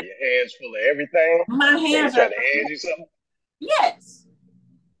say you got your hands full of everything? My hands are trying to hand you something? Yes.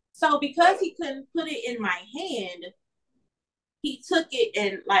 So because he couldn't put it in my hand, he took it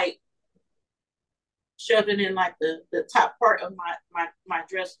and like shoved it in like the top part of my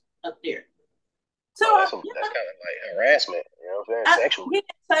dress up there. So that's kind of like harassment, you know what I'm saying? Sexual. He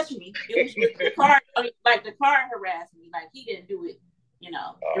didn't touch me. It was the card, like the card harassed me. Like he didn't do it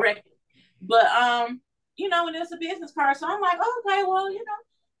directly. But and it's a business card, so I'm like, okay, well,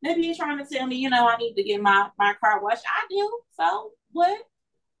 maybe he's trying to tell me, I need to get my car washed. I do, so what?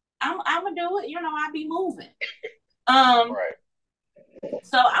 I'm gonna do it. I be moving. Right.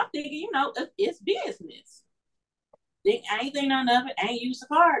 So I'm thinking, it's business. I ain't think none of it. I ain't use the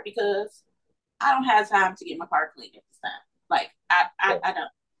card because I don't have time to get my car cleaned at this time. Like I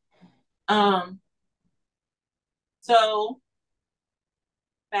don't. So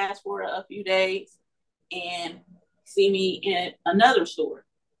fast forward a few days and see me in another store.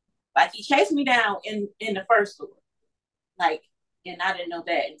 Like he chased me down in the first store. Like, and I didn't know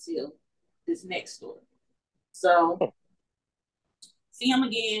that until this next store. So see him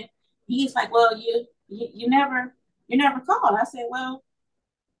again. He's like, well, you never called. I said, well,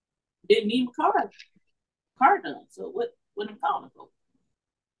 didn't need my car done. So what I'm calling for?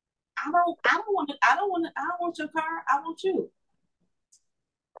 I don't want your car. I want you.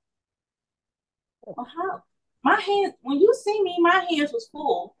 Well, how? My hands, when you see me, my hands was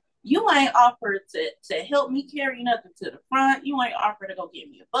full. You ain't offered to help me carry nothing to the front. You ain't offered to go get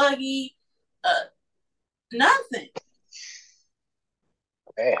me a buggy. Nothing.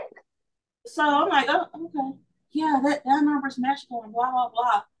 Damn. So I'm like, oh, okay. Yeah, that number's magical and blah, blah,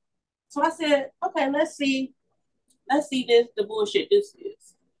 blah. So I said, okay, let's see the bullshit this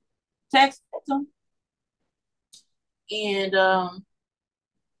is. Text him. And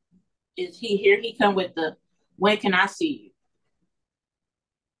is he here? He come with the, when can I see you?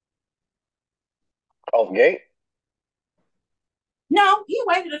 Off gate? No, he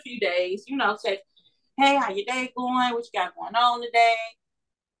waited a few days, say, hey, how your day going? What you got going on today?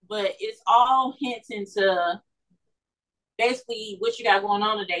 But it's all hinting to basically what you got going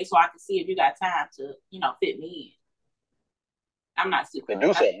on today so I can see if you got time to, fit me in. I'm not super. To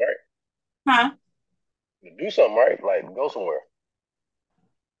do something, right? Huh? To do something, right? Like go somewhere.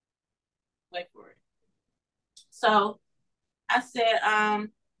 Wait for it. So I said, I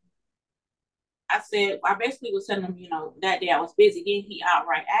basically was telling him, that day I was busy. Then he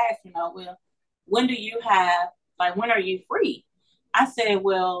outright asked, well, when do you have, like, when are you free? I said,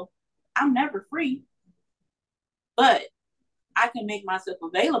 well, I'm never free, but I can make myself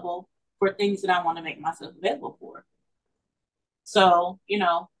available for things that I want to make myself available for. So,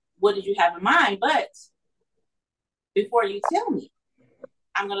 what did you have in mind? But before you tell me,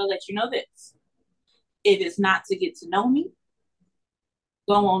 I'm going to let you know this. If it's not to get to know me,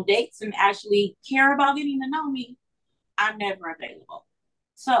 go on dates and actually care about getting to know me, I'm never available.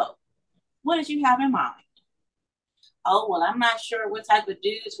 So, what did you have in mind? Oh, well, I'm not sure what type of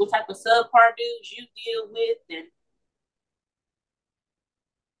dudes, what type of subpar dudes you deal with. And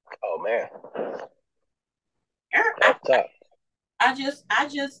oh man. I just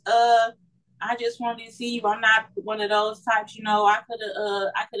wanted to see you. I'm not one of those types, I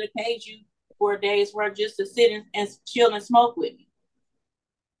could have paid you for a day's work just to sit and chill and smoke with me.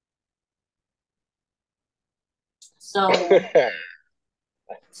 So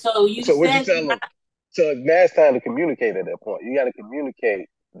you so what you said tell them? So now it's time to communicate at that point. You got to communicate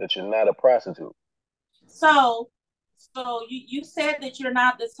that you're not a prostitute. So you said that you're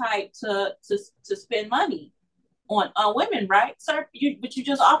not the type to spend money on women, right, sir? But you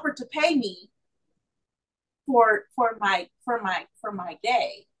just offered to pay me for my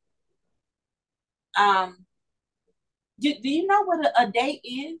day. Do you know what a date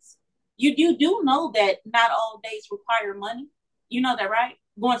is? You do know that not all dates require money. You know that, right?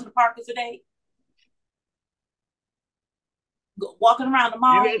 Going to the park is a date. Walking around the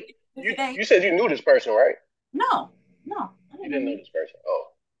mall is a date. You said you knew this person, right? No. You didn't know this person. Oh,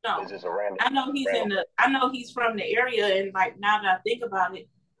 no. It's just a random. I know he's from the area, and like now that I think about it,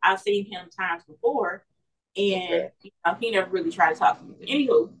 I've seen him times before, and he never really tried to talk to me. But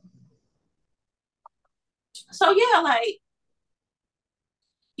anywho, so yeah, like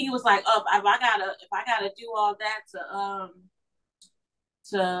he was like, "Oh, if I gotta do all that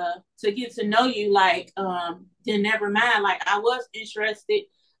to get to know you, like then never mind. Like I was interested,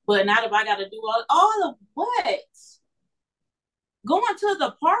 but not if I gotta do all of what." Going to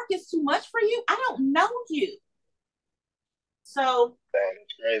the park is too much for you? I don't know you. So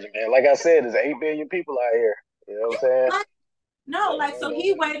that's crazy, man. Like I said, there's 8 billion people out here. You know what I'm saying? So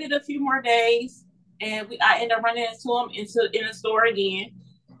he waited a few more days, and I ended up running into him in a store again.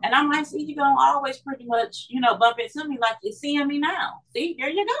 And I'm like, see, you're gonna always pretty much, bump into me like you're seeing me now. See,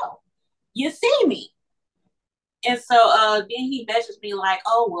 there you go. You see me. And so then he messaged me like,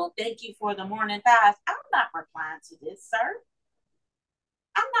 oh, well, thank you for the morning thighs. I'm not replying to this, sir.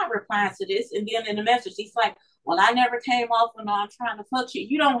 I'm not replying to this. And then in the message, he's like, well, I never came off when I'm trying to fuck you.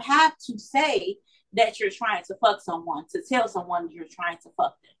 You don't have to say that you're trying to fuck someone to tell someone you're trying to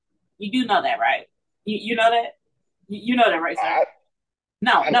fuck them. You do know that, right? You know that? You know that, right, sir?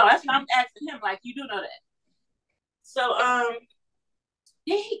 No, that's what I'm asking him. Like, you do know that. So,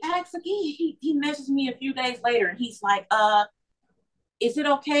 then he asks again. He messages me a few days later, and he's like, is it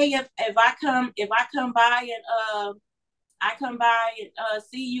okay if I come by and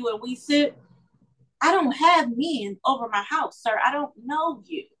see you and we sit? I don't have men over my house, sir. I don't know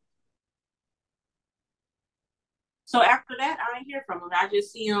you. So after that, I didn't hear from him. I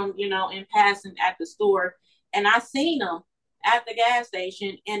just see him, in passing at the store. And I seen him at the gas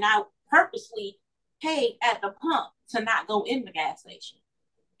station, and I purposely paid at the pump to not go in the gas station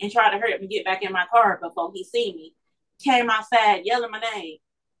and try to hurry up and get back in my car before he see me. Came outside yelling my name.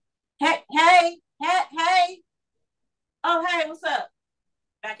 Hey. Oh, hey, what's up?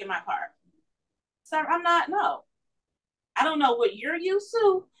 Back in my car. Sir, no. I don't know what you're used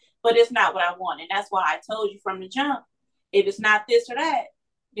to, but it's not what I want. And that's why I told you from the jump, if it's not this or that,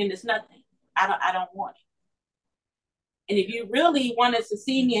 then it's nothing. I don't want it. And if you really wanted to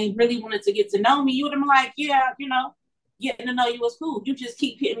see me and really wanted to get to know me, you would have been like, yeah, getting to know you was cool. You just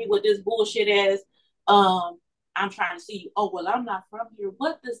keep hitting me with this bullshit as, I'm trying to see you. Oh, well, I'm not from here.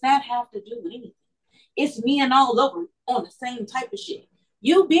 What does that have to do with anything? It's me and all over on the same type of shit.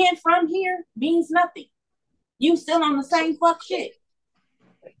 You being from here means nothing. You still on the same fuck shit.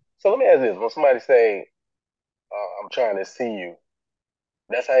 So let me ask this: when somebody say, "I'm trying to see you,"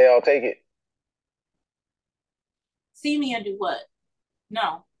 that's how y'all take it? See me and do what?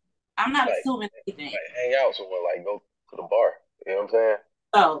 No, I'm not assuming anything. Like hang out somewhere, like go to the bar. You know what I'm saying?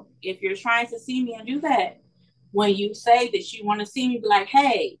 So if you're trying to see me and do that, when you say that you want to see me, be like,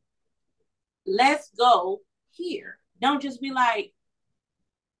 hey, let's go here. Don't just be like,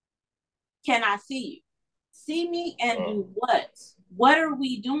 can I see you? See me and do what? What are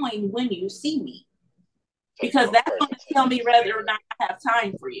we doing when you see me? Because that's going to tell me whether or not I have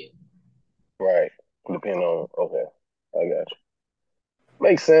time for you. Right. Depending on, okay. I got you.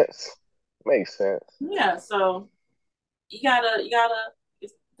 Makes sense. Yeah, so you gotta,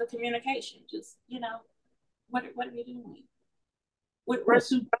 it's the communication. Just, what are we doing? We're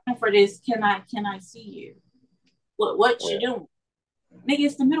super for this. Can I see you? What you doing? Nigga,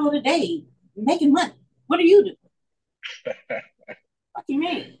 it's the middle of the day, making money. What are you doing? What do you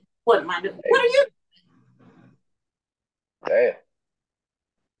mean? What am I doing? What are you doing?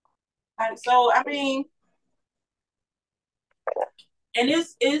 Damn. So I mean, and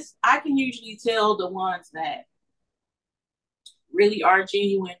it's I can usually tell the ones that really are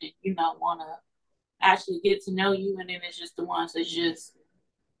genuine and want to actually get to know you, and then it's just the ones that just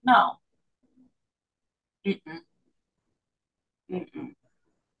no. Mm-mm. Mm-mm.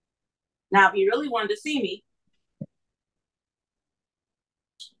 Now, if you really wanted to see me,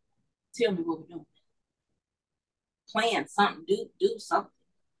 tell me what we're doing. Plan something. Do something.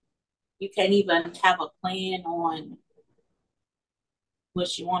 You can't even have a plan on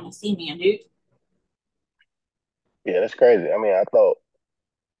what you want to see me and do. Yeah, that's crazy. I mean, I thought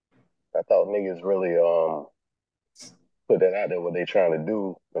niggas really put that out there what they trying to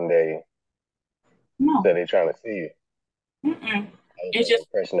do when they say they trying to see you. Mm-mm. I was the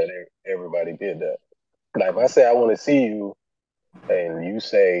impression that everybody did that. Like if I say I want to see you and you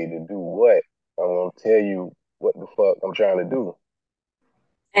say to do what, I'm gonna tell you what the fuck I'm trying to do.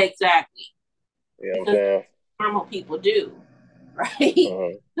 Exactly. You know what I'm saying? Normal people do, right?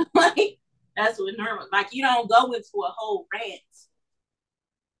 Mm-hmm. Like that's what normal. Like you don't go into a whole rant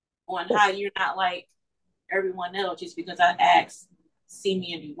on how you're not like everyone else just because I asked, see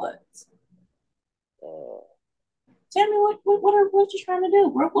me and do what? Tell me what you trying to do?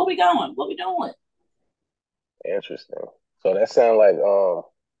 Where we going? What we doing? Interesting. So that sounds like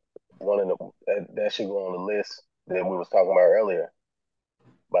one of the that should go on the list that we was talking about earlier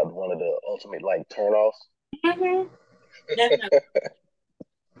about one of the ultimate like turnoffs. Mm-hmm. Definitely.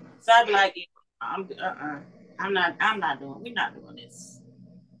 So I'd be like, I'm not doing. We're not doing this.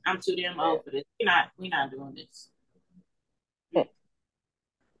 I'm too damn old for this. We're not doing this. You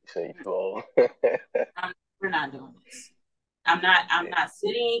say you too old. We're not doing this. I'm not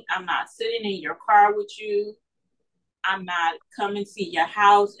sitting in your car with you. I'm not coming to your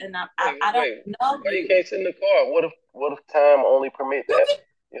house, and I don't know you. You can't sit in the car. What if time only permit that?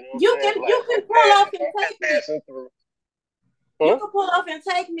 You can pull off and take me. You can pull off and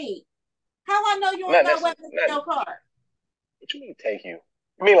take me. How I know you ain't got weapons in your car? What you mean take you?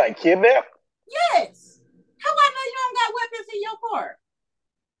 You mean like kidnap? Yes. How I know you don't got weapons in your car?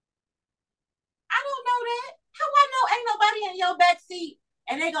 I don't know that. How I know ain't nobody in your back seat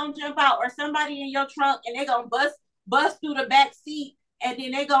and they gonna jump out, or somebody in your trunk and they gonna bust through the back seat, and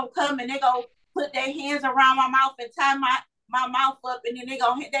then they gonna come and they gonna put their hands around my mouth and tie my mouth up, and then they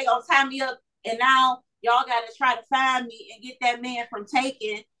gonna tie me up, and now y'all gotta try to find me and get that man from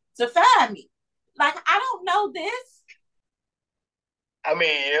taking to find me. Like, I don't know this. I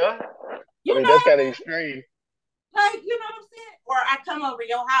mean, yeah. You I mean, know, that's kind of extreme. like, you know what I'm saying? Or I come over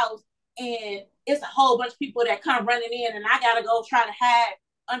your house and it's a whole bunch of people that come running in, and I gotta go try to hide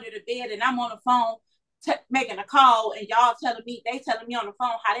under the bed, and I'm on the phone making a call, and y'all telling me on the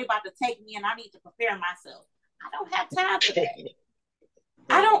phone how they about to take me, and I need to prepare myself. I don't have time for that.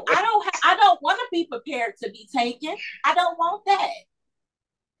 I don't want to be prepared to be taken. I don't want that.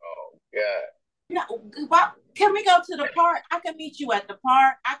 Oh God. No, can we go to the park? I can meet you at the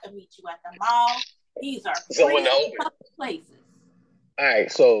park. I can meet you at the mall. These are free places. All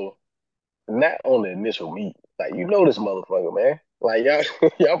right, so not on the initial meet, like you know this motherfucker, man. Like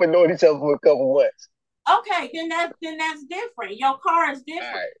y'all been knowing each other for a couple months. Okay, then that's different. Your car is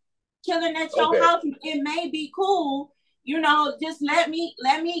different. Right. Chilling at your house, it may be cool. You know, just give me,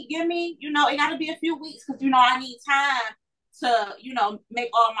 you know, it got to be a few weeks, because, you know, I need time to, you know, make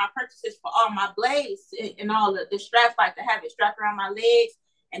all my purchases for all my blades and all the straps, like to have it strapped around my legs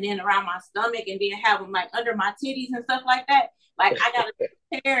and then around my stomach, and then have them like under my titties and stuff like that. Like, I got to be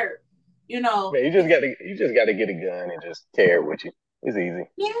prepared, you know. Man, you just got to get a gun and just carry it with you. It's easy.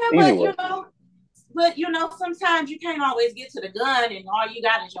 Yeah, easy but you know, sometimes you can't always get to the gun, and all you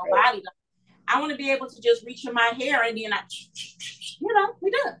got is your body. I want to be able to just reach in my hair, and then you know, we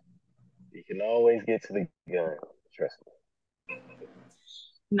done. You can always get to the gun. Trust me.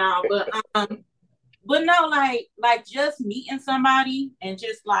 No, but no, like just meeting somebody and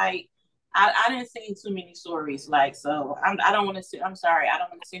just like, I didn't see too many stories. Like, so I don't want to sit. I'm sorry, I don't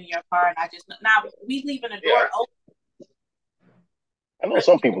want to sit in your car, and I just now we leaving the door open. I know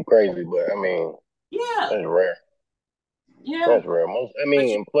some people crazy, but I mean, yeah, that's rare. Yeah, that's rare.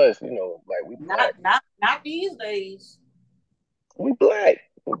 And plus, you know, like we black. Not these days. We black.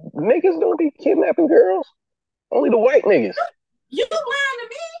 Niggas don't be kidnapping girls. Only the white niggas. You lying to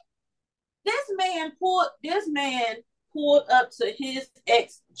me? This man pulled up to his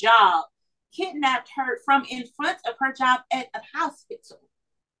ex job, kidnapped her from in front of her job at a hospital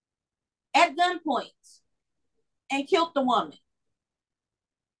at gunpoint, and killed the woman.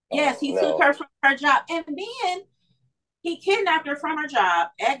 Yes, he took her from her job, and then he kidnapped her from her job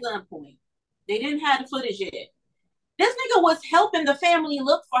at gunpoint. They didn't have the footage yet. This nigga was helping the family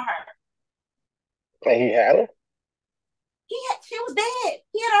look for her. And he had her? She was dead.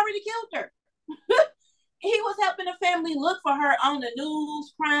 He had already killed her. He was helping the family look for her on the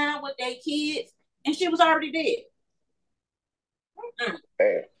news, crying with their kids, and she was already dead.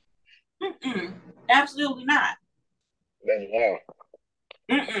 Mm-mm. Absolutely not. That's wild.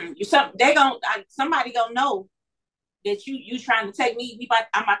 Somebody gonna know that you trying to take me.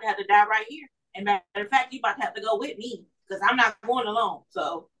 I'm about to have to die right here. And matter of fact, you about to have to go with me, because I'm not going alone.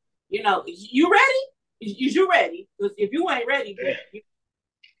 So, you know, you ready? Is you ready? Because if you ain't ready,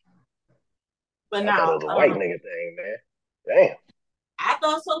 but I thought it was a white nigga thing, man. Damn. I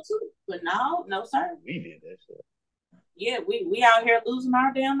thought so too, but no, sir. We did that shit. Yeah, we out here losing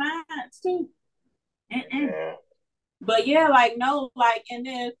our damn minds too. Yeah. But yeah, like no, like, and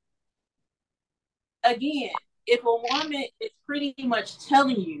then again, if a woman is pretty much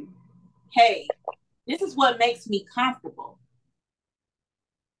telling you, hey, this is what makes me comfortable,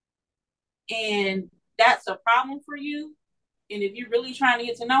 and that's a problem for you, and if you're really trying to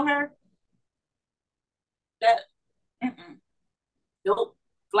get to know her, that nope,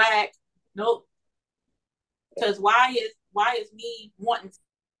 flag, nope. Because why is me wanting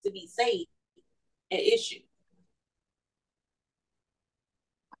to be safe an issue?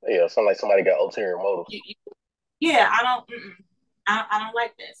 Yeah, sound like somebody got ulterior motives. Yeah, I don't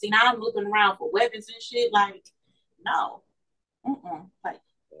like that. See, now I'm looking around for weapons and shit. Like, no, like,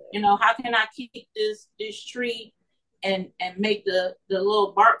 you know, how can I kick this tree and make the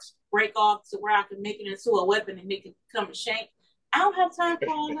little barks break off to where I can make it into a weapon and make it become a shank? I don't have time for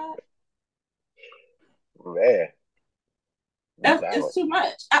all that. Man, it's too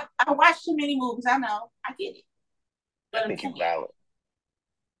much. I watch too many movies. I know, I get it. But I think you're violent.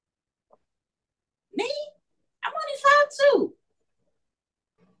 Me? I'm only 5'2".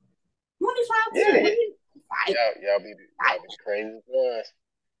 I'm only 5'2". Y'all be crazy ones.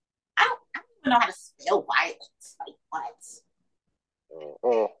 I don't even know how to spell violence. Like, what?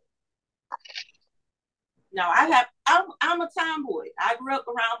 No, I'm a tomboy. I grew up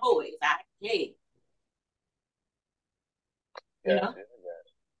around boys. You know?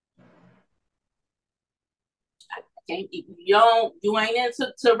 I if you ain't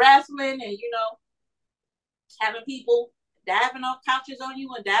into wrestling and having people diving off couches on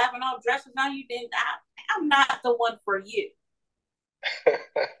you and diving off dresses on you, then I'm not the one for you.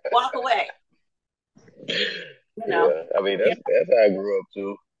 Walk away. Yeah, I mean that's how I grew up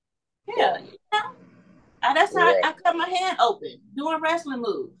too. Yeah, that's how I cut my hand open doing wrestling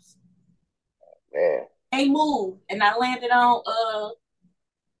moves. Man, a move, and I landed on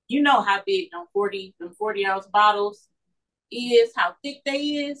you know how big them 40-ounce bottles is, how thick they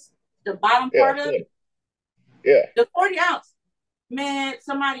is, the bottom part of it. Yeah. The 40-ounce. Man,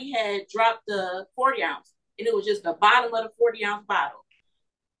 somebody had dropped the 40-ounce, and it was just the bottom of the 40-ounce bottle.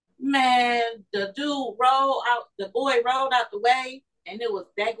 Man, the boy rolled out the way, and it was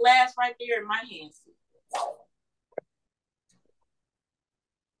that glass right there in my hands.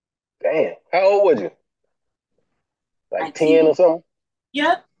 Damn. How old was you? Like 10 or something?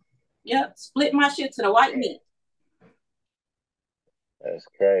 Yep. Split my shit to the white meat. That's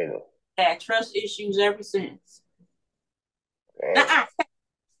crazy. Had trust issues ever since. Stay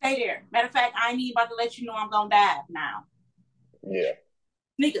there. Matter of fact, I ain't even about to let you know I'm gonna dive now. Yeah.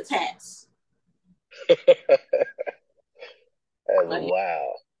 Sneak attacks. That's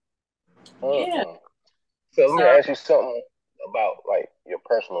wild. Yeah. So let me ask you something about like your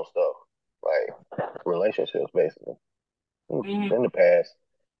personal stuff, like relationships, basically. In the past,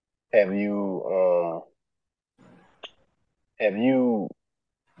 have you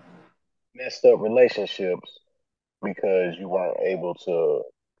messed up relationships because you weren't able to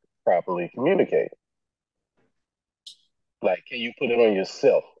properly communicate? Like, can you put it on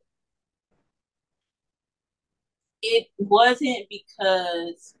yourself? It wasn't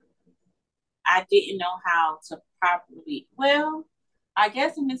because I didn't know how to properly. Well, I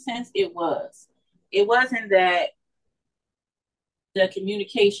guess in a sense it was. It wasn't that the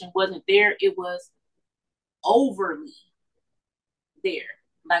communication wasn't there. It was overly there,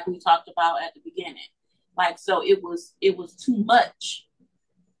 like we talked about at the beginning. Like, so it was too much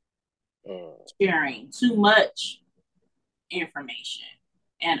sharing, too much information,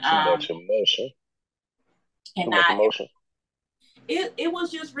 and too much emotion. and too much emotion. It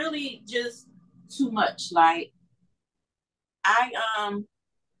was just really just too much. Like I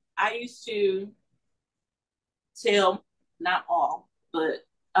used to tell, not all, but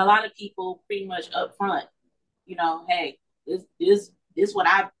a lot of people pretty much up front, hey, this what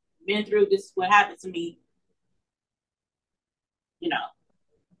I've been through, this is what happened to me,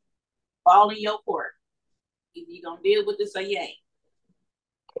 fall in your court. Either you gonna deal with this or you ain't.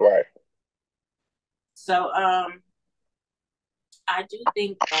 Right. So I do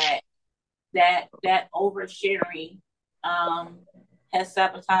think that oversharing has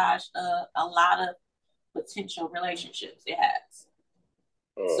sabotaged a lot of potential relationships. It has.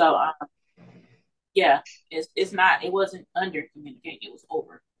 So yeah, it's not. It wasn't under communicating. It was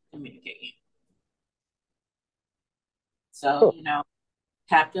over communicating. So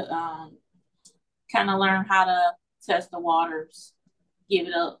have to kind of learn how to test the waters. Give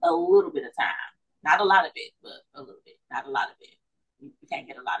it a little bit of time. Not a lot of it, but a little bit. Not a lot of it. You can't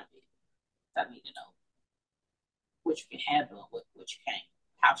get a lot of it. So I need to know what you can handle and what you can't.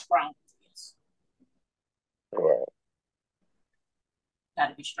 How strong it is. Right.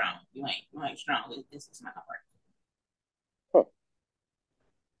 Gotta be strong. You ain't strong. This is not gonna work.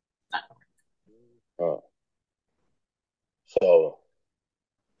 Not gonna work. So,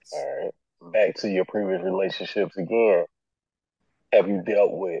 all right. Back to your previous relationships again. Have you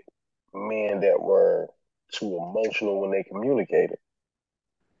dealt with men that were too emotional when they communicated?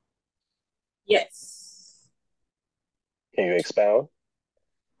 Yes. Can you expound?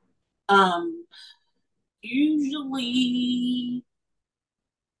 Usually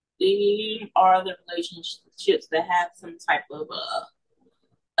they are the relationships that have some type of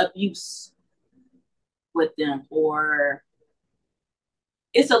abuse with them, or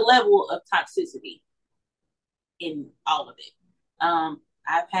it's a level of toxicity in all of it.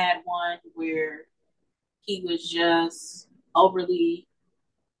 I've had one where he was just overly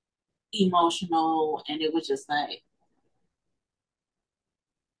emotional, and it was just like,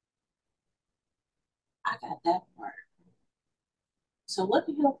 I got that part. So what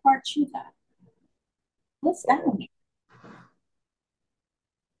the hell part you got? What's down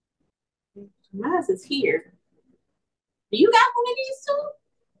there? Mine is here. Do you got one of these too?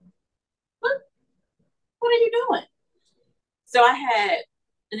 What are you doing? So I had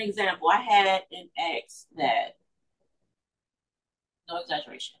an example. I had an ex that, no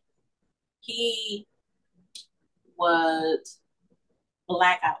exaggeration, he was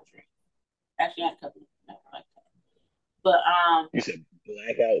blackout drink. Actually, I had a couple of like that. But you said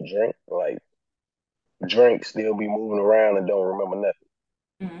blackout drink, like drink, still be moving around and don't remember nothing.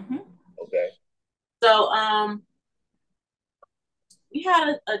 Mm-hmm. Okay. So we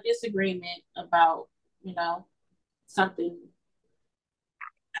had a disagreement about, you know, something.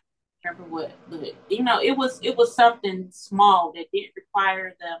 I remember what, but it was something small that didn't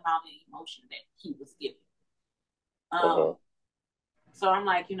require the amount of emotion that he was giving. Uh-huh. Um, so I'm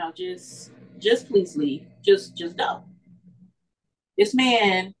like, just please leave, just go. This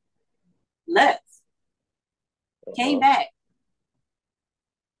man left, came Uh-huh. back,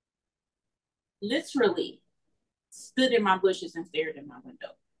 literally stood in my bushes and stared in my window.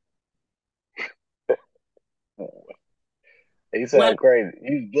 He When sound crazy.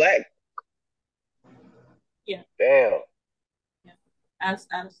 He's black. yeah, Damn. yeah, that's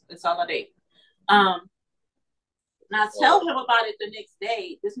all I did. Um, and I tell him about it the next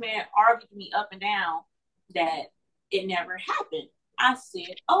day. This man argued me up and down that it never happened. I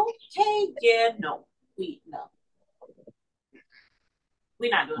said, okay, yeah, no, we're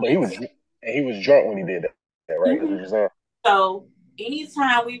not doing But this. he was drunk when he did that, right? That's Mm-hmm. what you're saying. So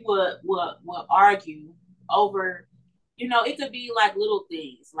anytime we would argue over, it could be like little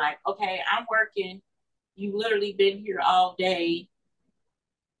things, like, okay, I'm working, you literally been here all day.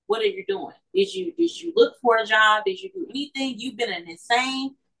 What are you doing? Did you look for a job? Did you do anything? You've been in the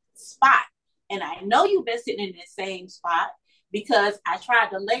same spot. And I know you've been sitting in the same spot because I tried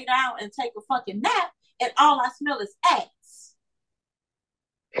to lay down and take a fucking nap and all I smell is ass.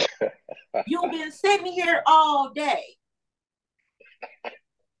 You've been sitting here all day.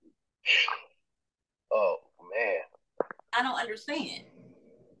 Oh man. I don't understand.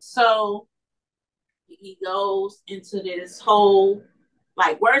 So he goes into this whole,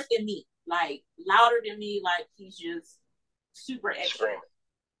 like, worse than me, like louder than me, like he's just super extra. Screaming.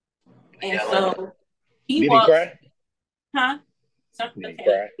 And Yelling. so he Did he walks, cry? huh? Did he Okay,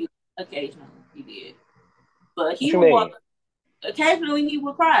 cry? occasionally he did, but What he you would walk. mean? Occasionally he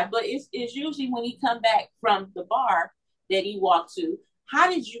would cry, but it's usually when he come back from the bar that he walked to. How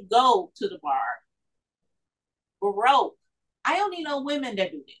did you go to the bar broke? I only know women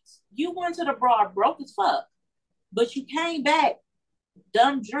that do this. You went to the bar broke as fuck, but you came back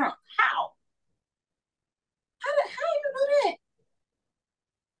dumb drunk. How you do that?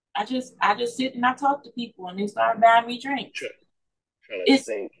 I just sit and I talk to people and they start buying me drinks. Trying to It's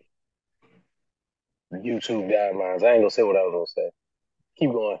think. YouTube guidelines. I ain't gonna say what I was gonna say.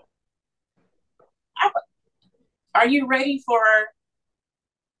 Keep going. Are you ready for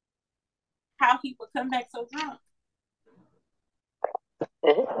how people come back so drunk?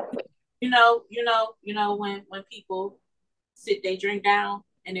 Mm-hmm. When people sit they drink down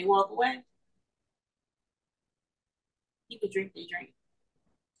and they walk away. People drink they drink.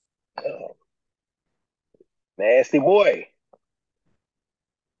 Oh, nasty boy.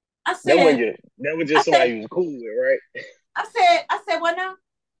 I That said, that was I just said, somebody you was cool with, right? I said, what now?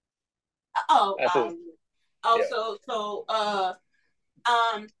 Oh, I said, oh, oh,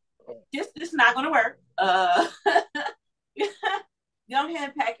 yeah. um, this not gonna work. Go ahead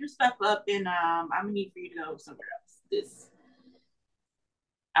and pack your stuff up, and I'm gonna need for you to go somewhere else.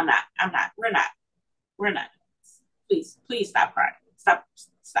 We're not. We're not. Please stop crying. Stop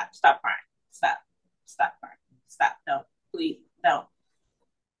crying. Stop crying. Stop. Don't. Please don't.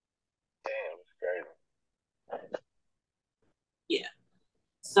 Damn, it's crazy. Yeah.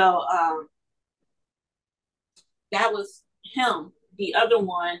 So that was him. The other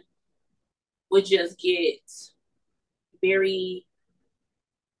one would just get very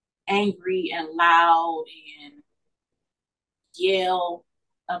angry and loud and yell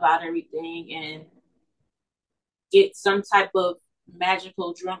about everything and get some type of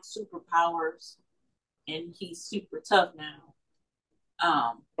magical drunk superpowers, and he's super tough now.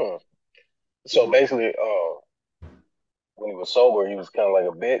 Hmm. So basically, when he was sober, he was kind of like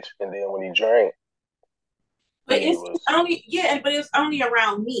a bitch, and then when he drank, but he it's was. only yeah, but it's only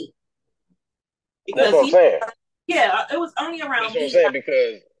around me That's because what I'm saying. it was only That's around what I'm me. saying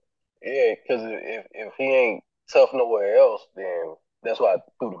because yeah, because if he ain't tough nowhere else, then that's why I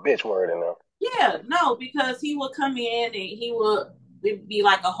threw the bitch word in there. Yeah, no, because he would come in and he would it'd be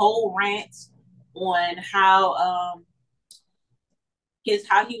like a whole rant on how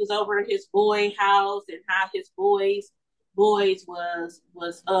he was over his boy house and how his boys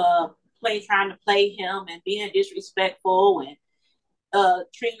was trying to play him and being disrespectful and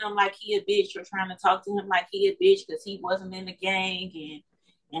treating him like he a bitch or trying to talk to him like he a bitch because he wasn't in the gang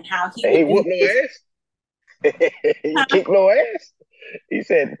and how he And he would do whooped no this. ass. He kicked no ass. He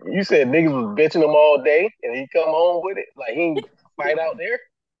said, "You said niggas was bitching him all day, and he come home with it like he ain't fight out there."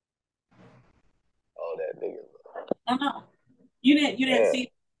 Oh, that nigga. Oh no, you didn't Damn.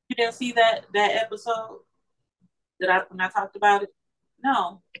 see didn't see that episode when I talked about it?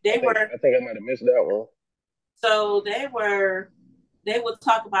 No, I think I might have missed that one. So they would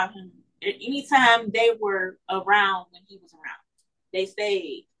talk about him anytime they were around when he was around. They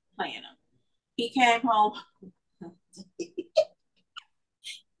stayed playing him. He came home.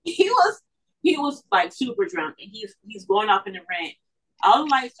 he was like super drunk and he's going off in the rant. All the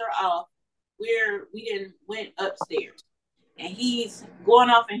lights are off. We went upstairs and he's going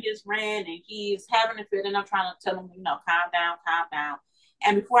off in his rant and he's having a fit and I'm trying to tell him, calm down.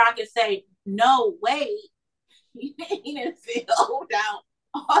 And before I could say, no, wait, he didn't fell down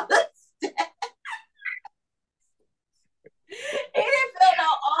all the steps. He didn't fell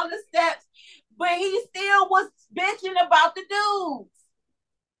down all the steps, but he still was bitching about the dudes.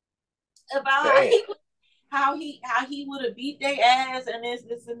 About how he would have beat their ass and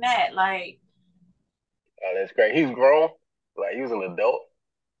this and that. Like, oh, that's great. He's grown. Like he was an adult.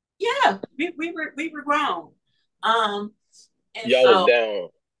 Yeah, we were grown. And y'all was down.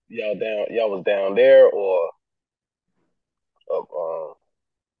 Y'all was down there, or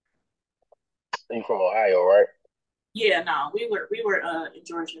you from Ohio, right? Yeah, no, we were in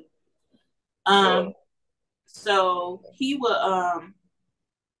Georgia. So he would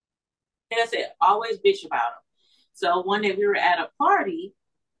like I said, always bitch about him. So one day we were at a party,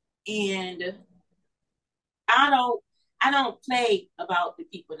 and I don't play about the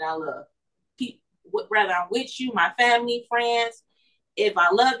people that I love. Whether I'm with you, my family, friends, if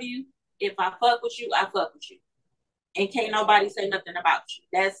I love you, if I fuck with you, I fuck with you. And can't nobody say nothing about you.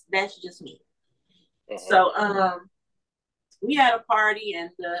 That's just me. So we had a party and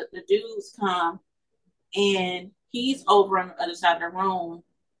the dudes come and he's over on the other side of the room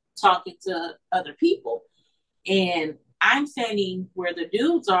talking to other people. And I'm standing where the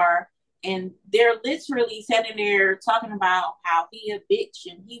dudes are, and they're literally sitting there talking about how he a bitch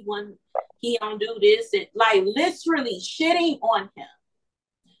and he don't do this, and like literally shitting on him.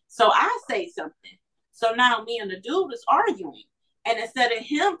 So I say something. So now me and the dude is arguing. And instead of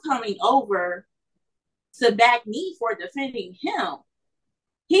him coming over to back me for defending him,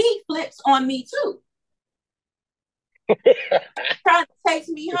 he flips on me too. Trying to take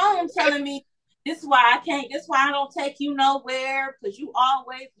me home, telling me this is why I don't take you nowhere, because you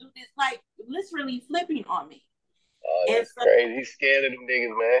always do this, like literally flipping on me. Oh, that's crazy. He's scared of them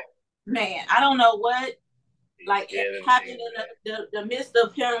niggas, man. Man, I don't know what, like it happened in the midst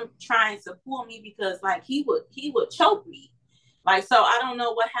of him trying to pull me, because like he would choke me. Like, so I don't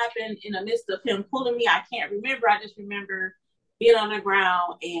know what happened in the midst of him pulling me. I can't remember. I just remember being on the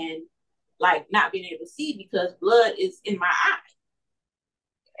ground and like not being able to see because blood is in my eye.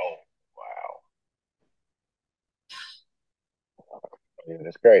 Oh, wow. Yeah,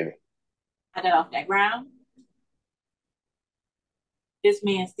 that's crazy. I got off that ground. This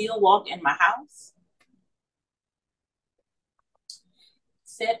man still walked in my house,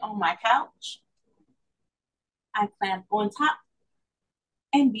 sat on my couch. I climbed on top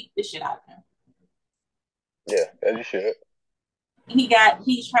and beat the shit out of him. Yeah, as you should. He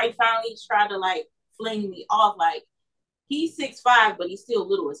finally tried to like fling me off. Like, he's 6'5", but he's still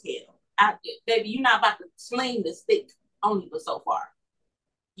little as hell. Baby, you're not about to sling the stick only but so far.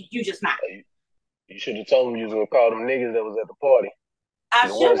 You just not. You should have told him you was gonna call them niggas that was at the party. I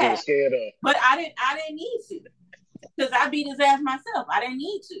should have, scared of. But I didn't need to, because I beat his ass myself. I didn't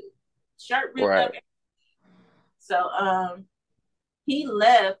need to. Shirt ripped up. So he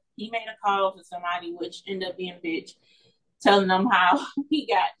left. He made a call to somebody, which ended up being a bitch, telling them how he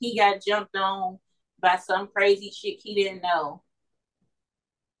got jumped on by some crazy chick he didn't know,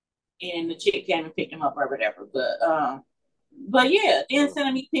 and the chick came and picked him up or whatever. But yeah, then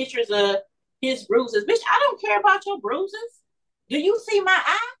sending me pictures of his bruises. Bitch, I don't care about your bruises. Do you see my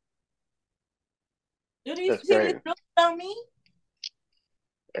eye? Do you see this bruise on me?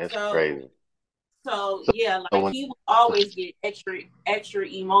 That's crazy. So yeah, like he would always get extra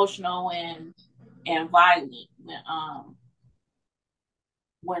emotional and violent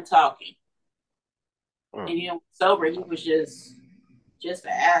when talking. And sober, he was just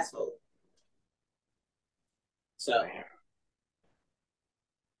an asshole. So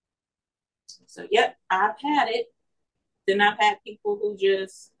yep, I've had it. Then I've had people who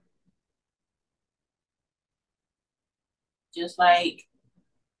just like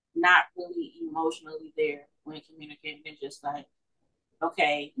not really emotionally there when communicating. They're just like,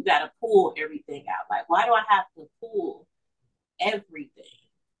 okay, you got to pull everything out. Like, why do I have to pull everything?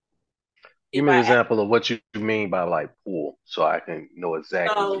 Give me an example of what you mean by like pull, so I can know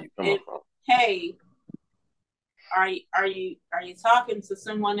exactly where you're coming from. Hey, are you talking to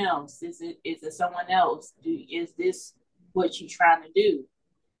someone else? Is it someone else? Is this what you're trying to do?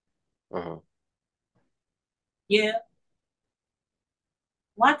 Uh-huh. Yeah.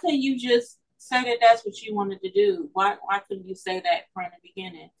 Why couldn't you just say that that's what you wanted to do? Why couldn't you say that from the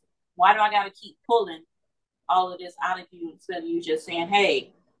beginning? Why do I got to keep pulling all of this out of you instead of you just saying,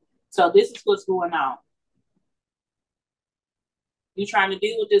 hey, so this is what's going on. You trying to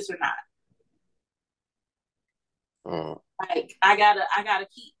deal with this or not? Uh-huh. Like I gotta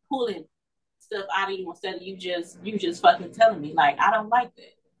keep pulling stuff out of you instead of you just fucking telling me. Like I don't like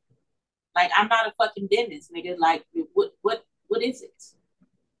that. Like I'm not a fucking dentist, nigga. Like what is it?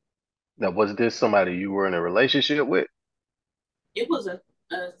 Now, was this somebody you were in a relationship with? It was a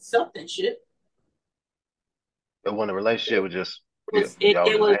something shit. It wasn't a relationship, it was just It was y'all was it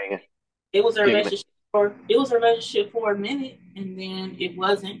just was hanging, it was a kicking it. relationship for a minute, and then it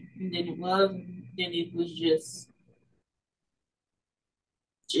wasn't, and then it was, and then it was just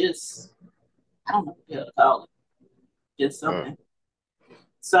I don't know what the hell to call it, just Uh. something.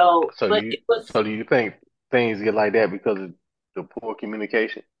 So, So but you it was so do you think things get like that because of the poor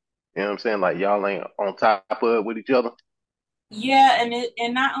communication? You know what I'm saying? Like y'all ain't on top of it with each other. yeah,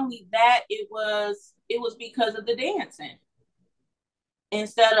 and not only that, it was because of the dancing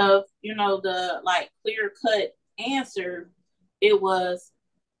instead of the like clear cut answer. It was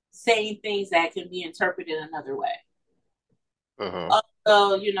saying things that can be interpreted another way. Uh-huh.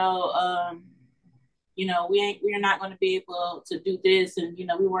 So we're not going to be able to do this, and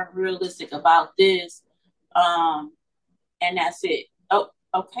we weren't realistic about this, um, and that's it. Oh,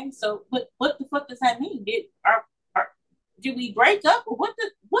 okay. So what the fuck does that mean? Are, did we break up, or what the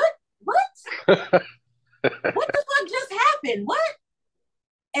fuck just happened? What?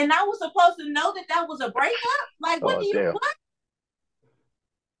 And I was supposed to know that was a breakup? Like, what Oh do you damn. what?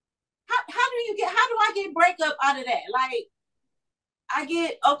 How do I get breakup out of that? Like, I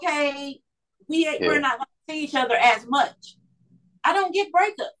get okay, we're Yeah. not going to see each other as much. I don't get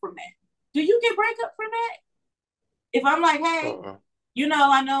breakup from that. Do you get breakup from that? If I'm like, hey, Uh-uh.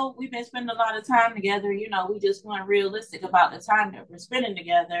 I know we've been spending a lot of time together. We just weren't realistic about the time that we're spending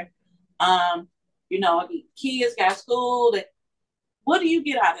together. Um, the kids got school. What do you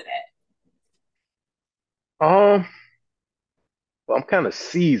get out of that? Um, well, I'm kind of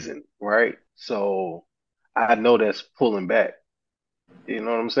seasoned, right? So I know that's pulling back. You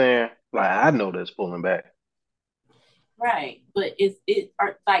know what I'm saying? Like I know that's pulling back. Right. But it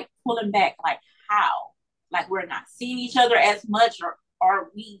are like pulling back like how? Like we're not seeing each other as much, or are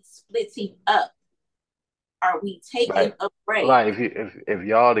we splitting up? Are we taking Like a break? like if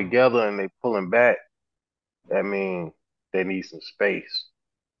y'all together and they pulling back, that means they need some space.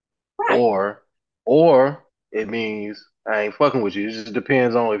 Right. Or or it means I ain't fucking with you. It just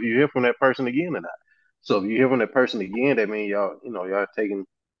depends on if you hear from that person again or not. So if you hear from that person again, that means y'all taking,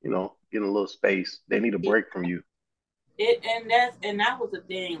 getting a little space. They need a It, break from you. and that was the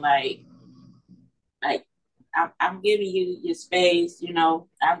thing, like I'm giving you your space,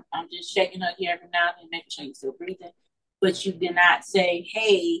 I'm just checking up here every now and then, making sure you're still breathing. But you did not say,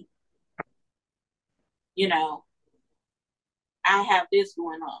 hey, you know, I have this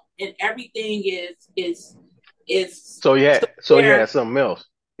going on. And everything is So he there. had something else.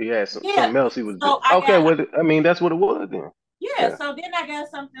 He had Yeah. something else he was doing. So I Okay, got well, I mean that's what it was then. yeah, Yeah, so then I got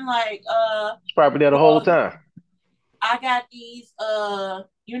something like it's probably there the whole well, time. I got these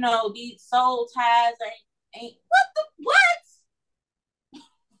these soul ties ain't what?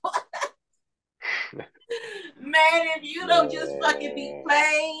 Man, if you don't just fucking be Man,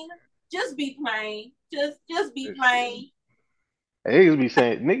 plain, just be plain. Just be this shit. plain.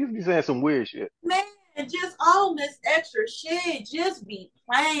 Niggas be saying some weird shit. Man, just all this extra shit. Just be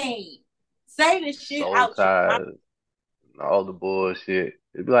plain. Say the shit Soul out your mouth. ties, and all the bullshit.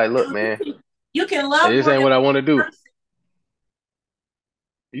 It'd be like, look, You man, can, you can hey, love this more ain't than what I one want to do. person.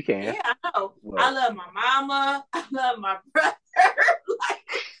 You can. Yeah, I know. I Well, love my mama. I love my brother. Like,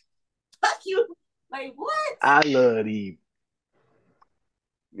 fuck you. Like, what? I love these,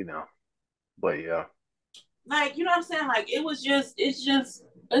 you know. But yeah, Like, you know what I'm saying? Like,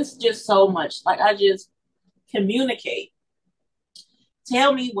 it's just so much. Like, I just communicate.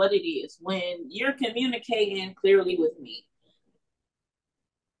 Tell me what it is. When you're communicating clearly with me,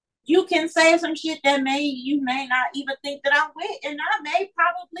 you can say some shit that you may not even think that I'm with, and I may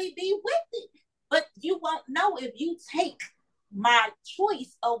probably be with it. But you won't know if you take my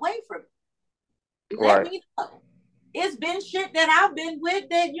choice away from me. Let right. me know. It's been shit that I've been with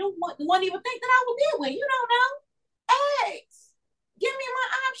that you wouldn't even think that I would be with. You don't know. Ask. Give me my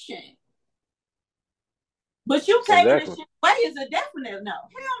option. But you taking the Exactly. shit away is a definite no.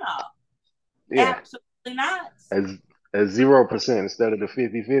 Hell no. Yeah. Absolutely not. As 0% instead of the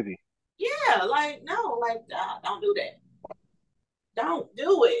 50-50. Yeah, like no, like don't do that. Don't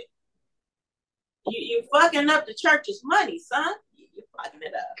do it. You fucking up the church's money, son. You're fucking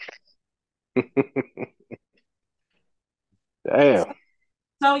it up. Damn.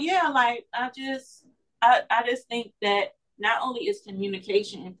 So yeah, like I just think that not only is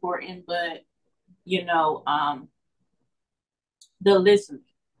communication important, but you know, the listening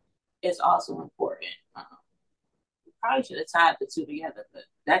is also important. We probably should have tied the two together, but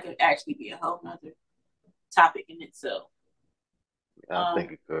that could actually be a whole nother topic in itself. I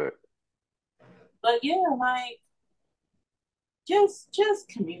think it could. But yeah, like just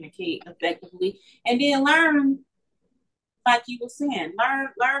communicate effectively and then learn, like you were saying, learn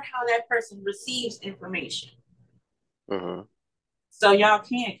how that person receives information. Mm-hmm. So y'all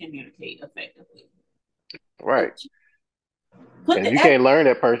can communicate effectively. Right. Put And the if you can't learn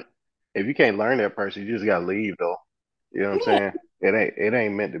that person, you just gotta leave though. You know what I'm yeah, saying? It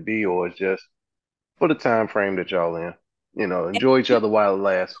ain't meant to be, or it's just for the time frame that y'all in. You know, enjoy each other while it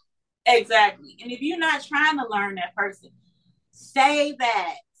lasts. exactly. And if you're not trying to learn that person, say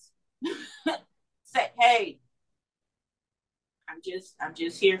that. Say, hey, I'm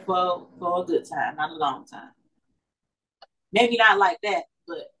just here for a good time, not a long time. Maybe not like that,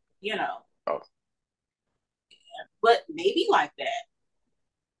 but you know, Oh. but maybe like that.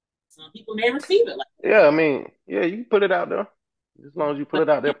 Some people may receive it like that. Yeah, I mean, yeah, you can put it out there. As long as you put But it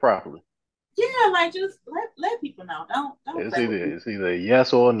out there properly. yeah, like just let people know. Don't It's play with either people. it's either a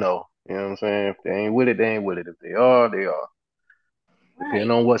yes or a no. You know what I'm saying? If they ain't with it, they ain't with it. If they are, they are. Depending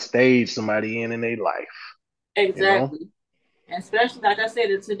Right. on what stage somebody in their life, you know? Exactly. And especially like I said,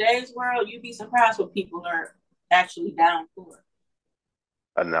 in today's world, you'd be surprised what people are actually down for.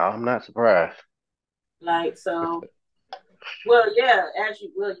 No, I'm not surprised. Like so, well, yeah,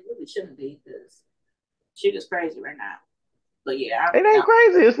 you really shouldn't be because shit is crazy right now. But yeah, It ain't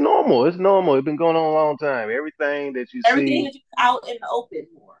crazy. It's normal. It's normal. It's been going on a long time. Everything that you everything see, is just out in the open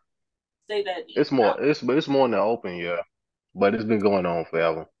more. Say that again. it's more. It's more in the open, yeah. But it's been going on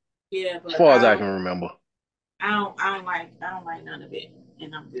forever, Yeah, as but far as I can remember. I don't like none of it,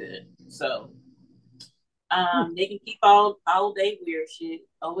 and I'm good. So they can keep all day weird shit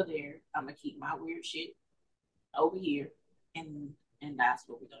over there. I'm gonna keep my weird shit over here, and that's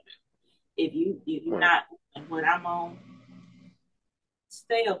what we're gonna do. If you not what I'm on,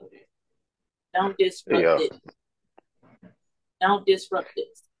 stay over there. Don't disrupt Yeah, it. Don't disrupt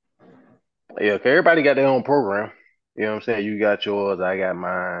this. yeah. 'Cause everybody got their own program. You know what I'm saying? You got yours. I got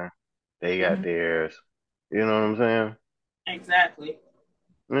mine. They got Mm-hmm. theirs. You know what I'm saying? Exactly.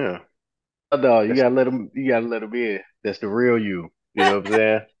 Yeah. Dog, you gotta let them. You gotta let them in. That's the real you. You know what I'm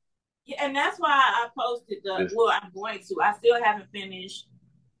saying? Yeah, and that's why I posted the. This, Well, I'm going to. I still haven't finished.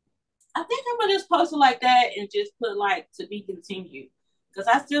 I think I'm gonna just post it like that and just put like to be continued because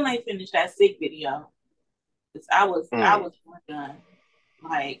I still ain't finished that sick video. Cause I mm, was done.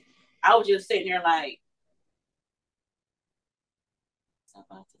 Like I was just sitting there like, what's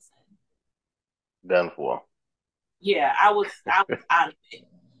I about to say? done for. Yeah, I was out of it.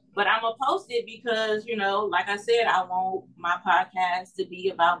 But I'm gonna post it because you know, like I said, I want my podcast to be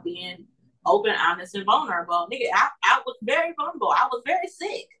about being open, honest, and vulnerable. Nigga, I was very vulnerable. I was very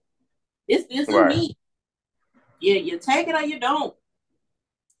sick. This is Right. me. Yeah, you take it or you don't.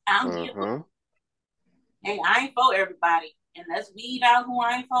 I don't give a Mm-hmm. hey, I ain't for everybody. And let's weed out who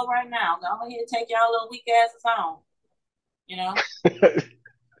I ain't for right now. Go ahead and take y'all little weak asses on. You know?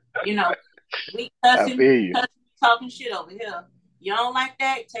 You know, we I cussing, feel you. cussing, talking shit over here. You don't like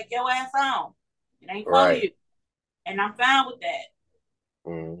that? Take your ass on. It ain't for Right. you. And I'm fine with that.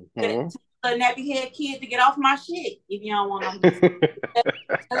 Mm-hmm. Tell the nappy head kid to get off my shit if you don't want them to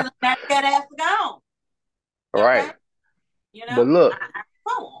tell the nappy head ass to go. Right. Okay? You But know? look, I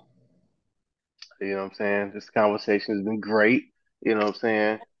phone. you know what I'm saying? This conversation has been great. You know what I'm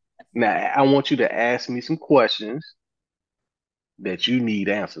saying? Now, I want you to ask me some questions that you need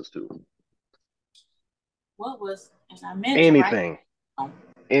answers to. What was, and I meant to write Anything. down.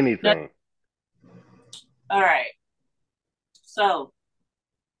 Anything. All right. So,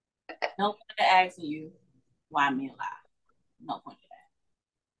 no point in asking you why men lie. No point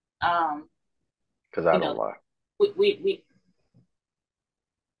in that. Because I You don't know, lie. we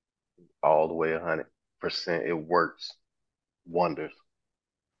All the way 100%. It works wonders.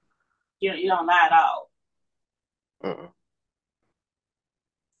 you don't lie at all. Mm-mm.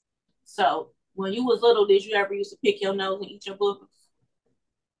 So when you was little, did you ever used to pick your nose and eat your boogers?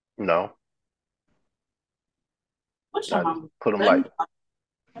 No. What's your I just mama? put them Let like, me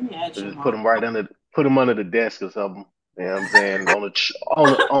let me ask I your just put mom. them right under, put them under the desk or something. You know what I'm saying? On a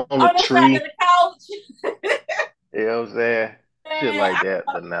On the side of tree. the couch. You know what I'm saying? Shit Man, like that.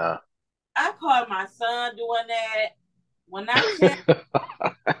 But nah. I caught my son doing that. When I tell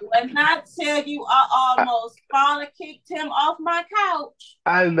tell you I I, almost finally kicked him off my couch.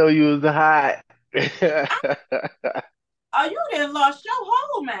 I know you was the hot. Oh, you done lost your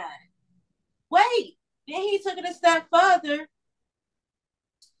whole mind. Wait. Then he took it a step further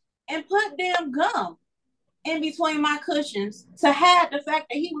and put damn gum in between my cushions to hide the fact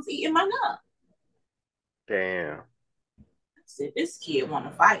that he was eating my nut. Damn. I said, this kid want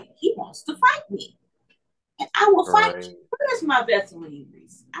to fight. He wants to fight me. And I will fight. Right. Where's my vessel in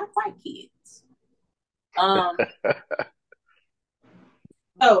Greece? I fight kids. Um,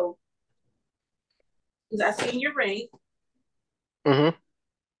 so, because I seen your ring, hmm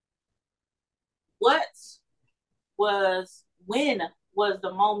what when was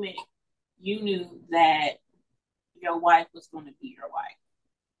the moment you knew that your wife was going to be your wife?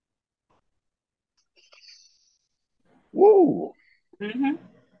 Woo. Mm-hmm.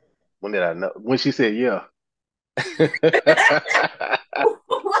 When did I know? When she said yeah. What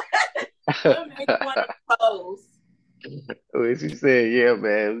made you want to propose? When she said yeah,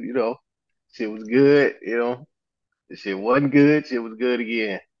 man, shit was good, the shit wasn't good, shit was good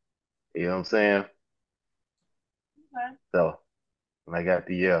again. You know what I'm saying? Okay. So when I got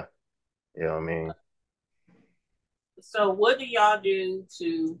the yeah, you know what I mean? So, what do y'all do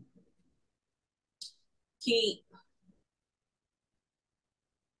to keep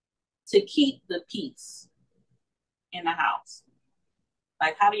the peace in the house?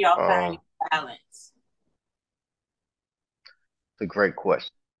 Like, how do y'all find Um, balance? it's a great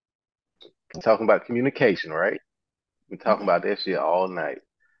question. We're talking about communication, right? We're talking Mm-hmm. about that shit all night.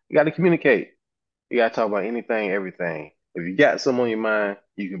 You got to communicate. You got to talk about anything, everything. If you got something on your mind,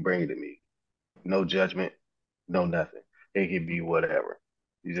 you can bring it to me. No judgment, no nothing. It could be whatever.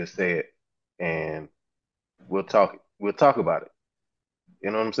 You just say it, and we'll talk. We'll talk about it.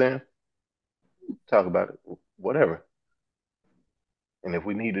 You know what I'm saying? Talk about it, whatever. And if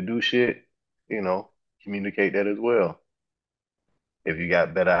we need to do shit, you know, communicate that as well. If you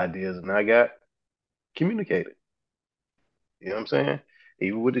got better ideas than I got, communicate it. You know what I'm saying?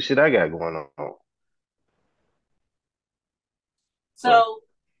 Even with the shit I got going on. So, So,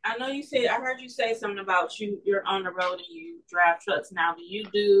 I know you said I heard you say something about you're on the road and you drive trucks now. Do you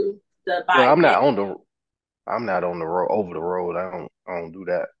do the well, by day? I'm not on the road over the road. I don't do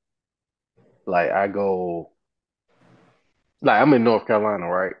that. Like I go, like I'm in North Carolina,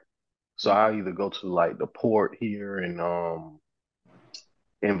 right? So I either go to like the port here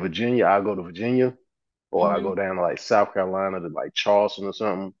in Virginia. I go to Virginia, or I Mm-hmm. go down to like South Carolina to like Charleston or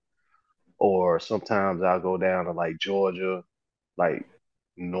something. Or sometimes I'll go down to like Georgia, like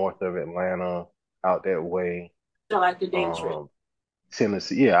north of Atlanta, out that way. So, like the day trip. Um,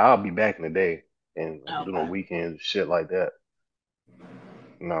 Tennessee. Yeah, I'll be back in the day and doing Okay. weekends, shit like that.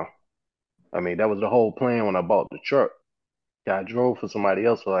 No, I mean that was the whole plan when I bought the truck. I drove for somebody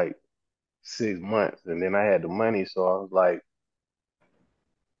else for like 6 months, and then I had the money, so I was like,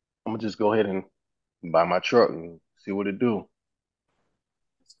 I'm gonna just go ahead and buy my truck and see what it do.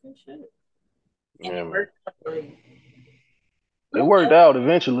 That's good shit. And Yeah, it man. worked out for you. It Okay. worked out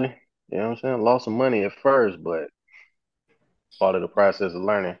eventually. You know what I'm saying? Lost some money at first, but part of the process of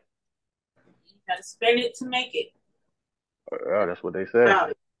learning. You gotta spend it to make it. That's what they say. About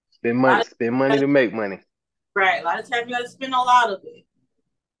it. A lot of Spend money to make money. right. A lot of times you gotta spend a lot of it.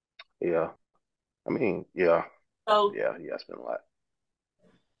 Yeah. I mean, yeah, So yeah, I spend a lot.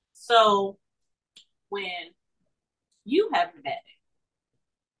 so when you having a bad day,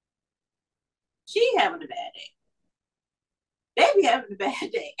 she having a bad day, they be having a bad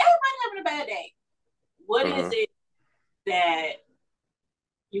day, everybody having a bad day. What is hmm it that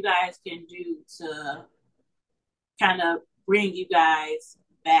you guys can do to kind of bring you guys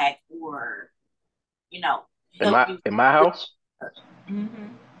back or, you know, help you? In my house, Mm-hmm.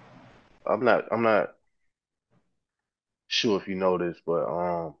 I'm not sure if you know this,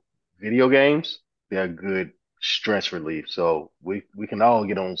 but video games, they're good stress relief. So we can all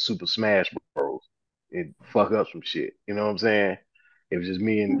get on Super Smash Bros. And fuck up some shit. You know what I'm saying? If it's just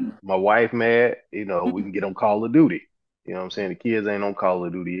me and my wife mad, we can get on Call of Duty. You know what I'm saying? The kids ain't on Call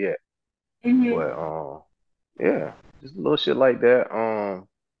of Duty yet. Mm-hmm. But yeah, just a little shit like that.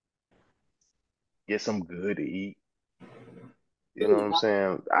 Get some good to eat. You know what I'm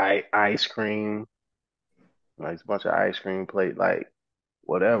saying? Ice cream, like a bunch of ice cream plate,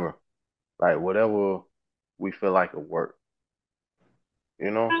 whatever. Like whatever we feel like will work.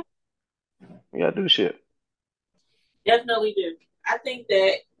 You know? We gotta do shit. Definitely do. I think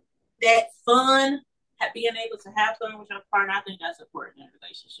that fun, being able to have fun with your partner, I think that's important in a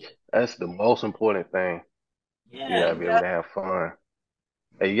relationship. That's the most important thing. You Yeah, gotta be able to have fun.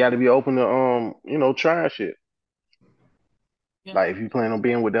 And you gotta be open to trying shit. Yeah. Like if you plan on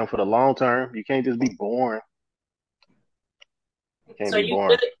being with them for the long term, you can't just be boring. You can't So be you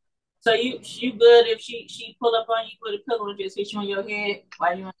boring. good? So you good if she pull up on you, put a pillow and just hit you on your head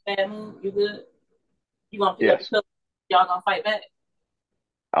while you in a bad mood? You good? You gonna pick up the Yes. pillow? Y'all gonna fight back?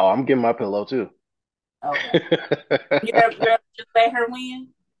 Oh, I'm getting my pillow too. Okay. You ever just let her win?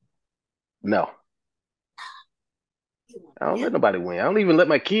 No, You want I don't yeah. let nobody win. I don't even let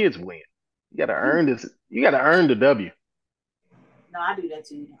my kids win. You gotta earn this. You gotta earn the W. No, I do that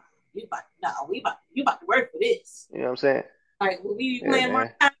too. You about to work for this. You know what I'm saying? Like we be Yeah, playing my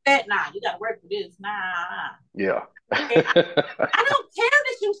man. that. Nah, you gotta work for this. Nah. Yeah. Okay, I don't care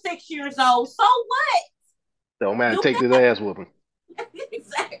that you 6 years old. So what? Don't matter. Do Take this ass whooping. that.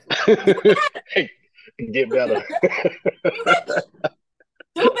 Exactly. Do Hey, get better. right.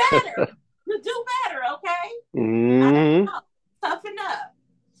 Do better. You do better, okay? I hmm know. Toughen up.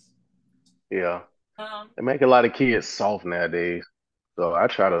 Yeah. Um, They make a lot of kids soft nowadays. So I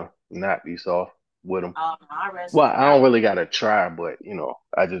try to not be soft with them. no, I rest. Well, I don't really gotta try, but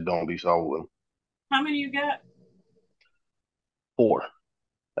I just don't be soft with them. How many you got? Four.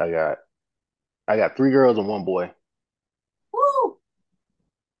 I got I got three girls and one boy. Woo,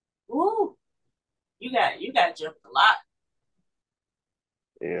 woo. You got jumped a lot.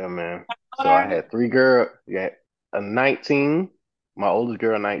 Yeah, man. What So I are they? had three girl, yeah, a 19, my oldest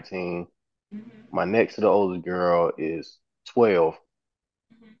girl 19. Mm-hmm. My next to the oldest girl is 12.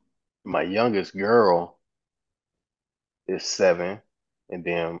 Mm-hmm. My youngest girl is 7. And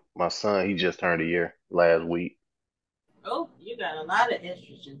then my son, he just turned a year last week. Oh, you got a lot of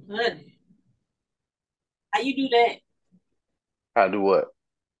estrogen, honey. How you do that? I do what?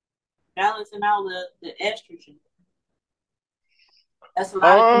 Balancing out the estrogen. That's a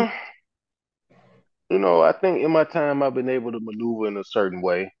lot of chemo. Uh, I think in my time I've been able to maneuver in a certain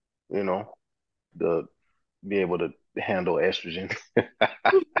way, you know, to be able to handle estrogen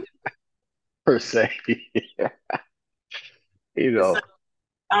per se. You So know,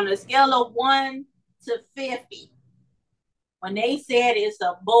 on a scale of 1 to 50, when they said it's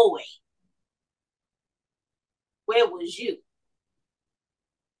a boy, where was you?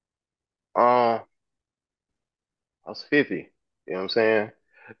 I was 50. You know what I'm saying?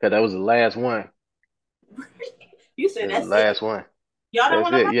 Cause that was the last one. You said That was the that's it. last one. Y'all don't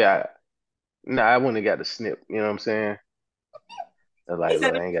That's want to it. run. Yeah. Nah, I wouldn't have got the snip. You know what I'm saying? I was He like,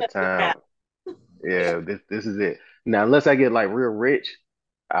 said look, I ain't got that's it. time. Yeah, this is it. Now, unless I get like real rich,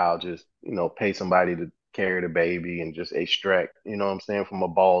 I'll just, pay somebody to carry the baby and just extract, what I'm saying, from a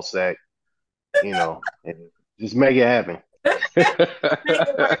ball sack, and just make it happen. Make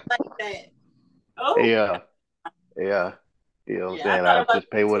it work like that. Oh, Yeah, yeah. You know what I'm yeah. saying? I'll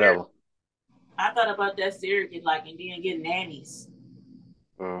just pay whatever. I thought about that surrogate, like, and then get nannies.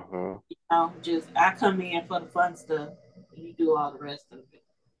 hmm Just I come in for the fun stuff, and you do all the rest of it.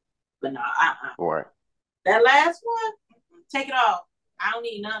 But no, Right. that last one, take it off. I don't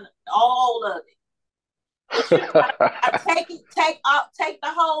need none, all of it. What you? I take it, take the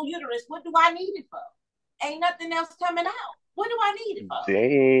whole uterus. What do I need it for? Ain't nothing else coming out. What do I need it for?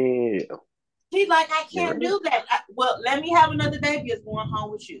 Damn. He's like, I You can't ready? do that. Well, let me have another baby. Is going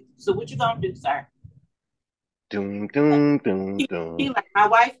home with you. So what you gonna do, sir? Doom, doom, doom, He doom. like my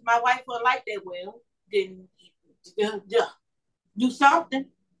wife will like that. Well, then do something.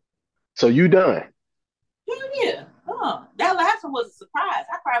 So you done? Hell yeah. That last one was a surprise.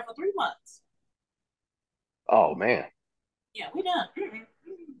 I cried for 3 months. Oh man. Yeah, we done.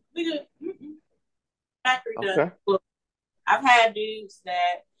 We good. Factory done. Okay. Look, I've had dudes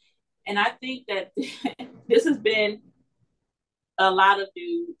that, and I think that this has been a lot of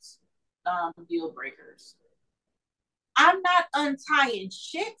dudes deal breakers. I'm not untying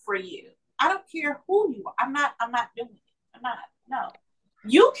shit for you. I don't care who you are. I'm not doing it. I'm not. No.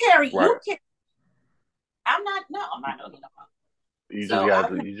 You Right. carry. I'm not. No, I'm not doing it. You just So got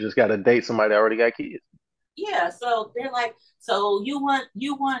I've to you just got to date somebody that already got kids. yeah. So they're like, so you want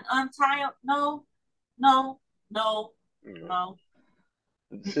untie? No, no, no, Yeah. no.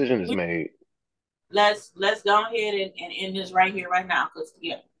 The decision is made. Let's go ahead and end this right here, right now. Cause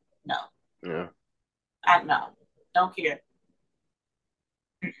yeah, no, Yeah. I no, don't care.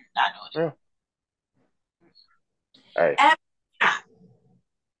 Not doing Yeah. Hey. it.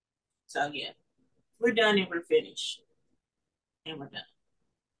 So yeah, we're done and we're finished. And we're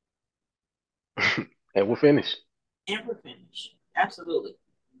done. And we're finished. And we're finished. Absolutely.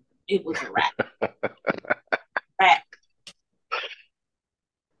 It was a wrap. Wrap.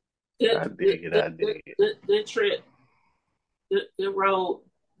 Good, I good, dig it. good, I good, dig it. good, good trip. Good road.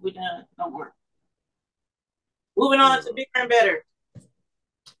 We're done. Don't worry. Moving on to Mm, bigger and better.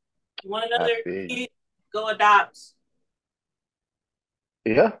 You want I another feel you. kid? Go adopt.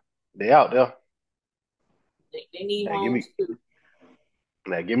 Yeah, they out there. They need Now give homes me too.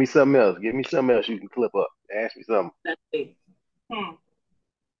 now give me something else. Give me something else you can clip up. Ask me something. Let's see. Hmm.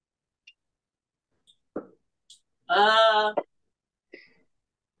 Uh.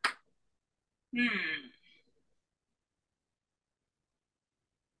 Hmm.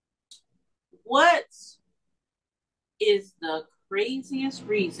 What is the craziest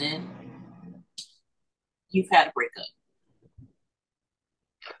reason you've had a breakup?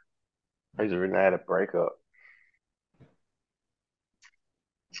 I just really had a breakup.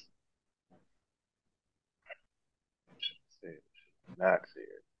 Not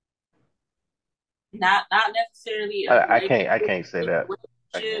serious. Not necessarily a I relationship, can't say that.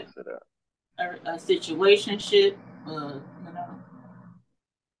 I can't say that. or a situationship. You know.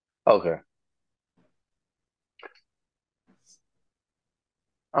 Okay.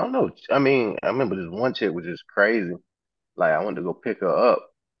 I don't know. I mean, I remember this one chick was just crazy. Like I went to go pick her up,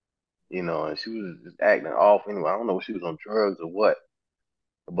 and she was just acting off anyway. I don't know if she was on drugs or what.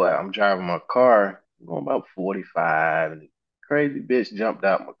 But I'm driving my car, going about 45, and the crazy bitch jumped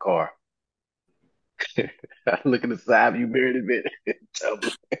out my car. I look at the side view mirror in a bit.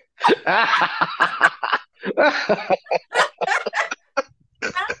 Tumbling.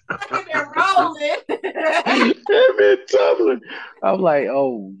 Rocking and rolling. That bitch tumbling. I'm like,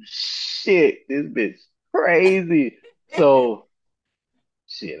 oh shit, this bitch crazy. So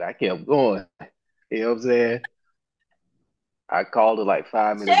shit, I kept going. You know what I'm saying? I called her like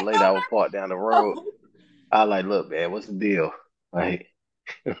 5 minutes Check later. on I was parked down the road. her. I was like, look, man, what's the deal? Like,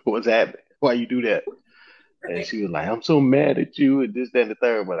 what's happening? Why you do that? And Right. she was like, I'm so mad at you and this, that, and the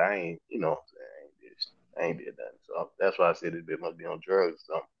third, but I ain't, I ain't did that. So that's why I said this bitch must be on drugs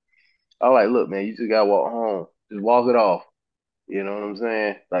or something. I was like, look, man, you just gotta walk home. Just walk it off. You know what I'm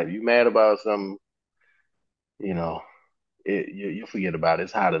saying? Like, if you mad about something, you know, you forget about it.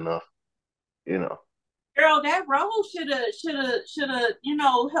 It's hot enough, you know. Girl, that role should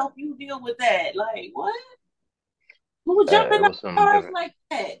have, help you deal with that. Like, what? Who jumping It out was something cars different. like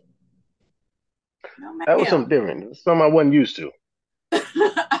that? No, That was ma'am. something different. It was something I wasn't used to.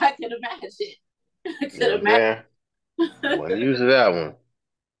 I can imagine. I You know could what I'm saying? Wasn't imagine. used to that one.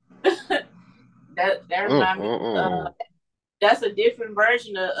 That remind me. Mm. That's a different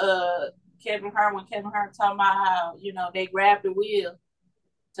version of Kevin Hart when Kevin Hart talking about how they grabbed the wheel,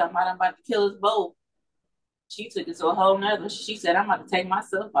 talking about I'm about to kill us both. She took it to a whole nother. She said I'm about to take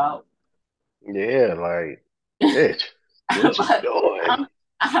myself out. Yeah, like, bitch, what you But doing?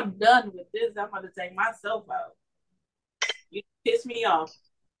 I'm done with this. I'm about to take myself out. You pissed me off.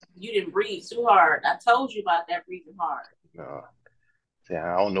 You didn't breathe too hard. I told you about that breathing hard. No, see,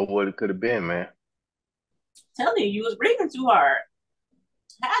 I don't know what it could have been, man. Telling you was breathing too hard.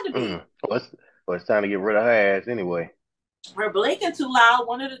 Had to be. Well, it's time to get rid of her ass anyway. Or blinking too loud.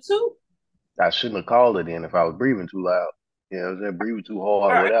 One of the two. I shouldn't have called it in if I was breathing too loud. You know what I'm saying? Breathing too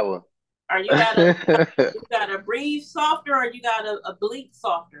hard, Or, whatever. or you gotta breathe softer, or you gotta blink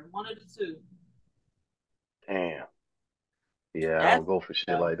softer. One of the two. Damn. Yeah, I That's don't go for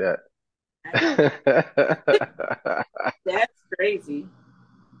shit uh, like that. that's crazy.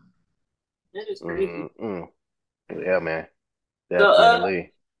 That is crazy. Mm-mm. Yeah, man. So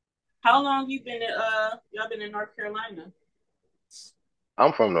Definitely. how long you been in y'all been in North Carolina?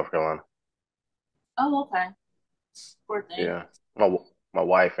 I'm from North Carolina. Oh, okay. Poor thing. Yeah. My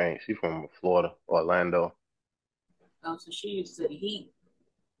wife ain't. She from Florida, Orlando. Oh, so she used to the heat.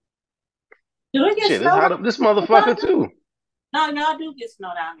 Do it get Shit, it's snow down hot up this in motherfucker Florida? too. No, y'all do get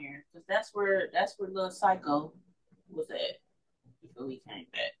snow down here because that's where little Psycho was at before he came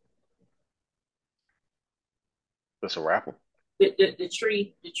back. That's a rapper. The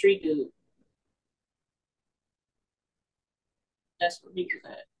tree dude. That's where he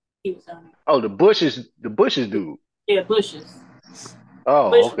was at. He was on Oh, the Bushes dude. yeah bushes. Oh,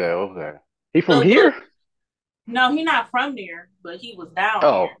 Bush. okay. He from Look. here? No, he not from there, but he was down there.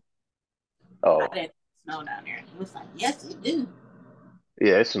 Oh, I oh. didn't snow down there. He was like, yes, it do.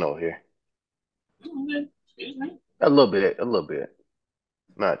 Yeah, it's snow here. Okay. Excuse me. A little bit, a little bit.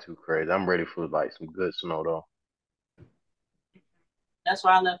 Not too crazy. I'm ready for like some good snow though. That's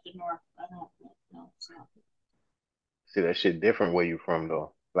why I left the north. I don't know. So. See that shit different where you from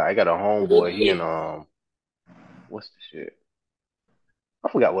though. Like I got a homeboy, he in Yeah. what's the shit? I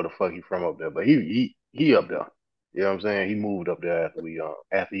forgot where the fuck he from up there, but he up there. You know what I'm saying? He moved up there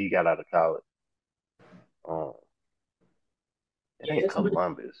after he got out of college. Um it Yeah. ain't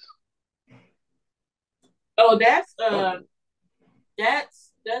Columbus. Oh, that's Fuck.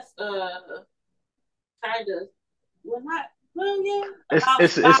 kind of well not well yeah It's about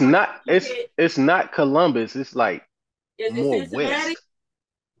it's it's not you hit it's not Columbus. It's like is it more Cincinnati? west.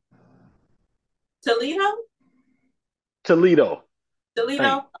 Toledo? Toledo.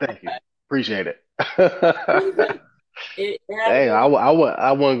 Toledo? Thank you. Appreciate it. It had to Hey, be.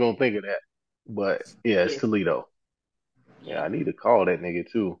 I wasn't gonna think of that, but yeah, it's Yeah, Toledo. Yeah, yeah. I need to call that nigga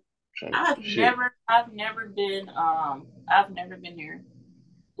too. Shit, I've never been here.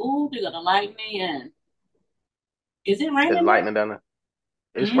 Ooh, they're gonna light me in. Is it it's raining there? lightning down there.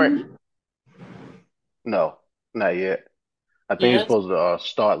 It's right. Mm-hmm. No, not yet. I think it's Yes. supposed to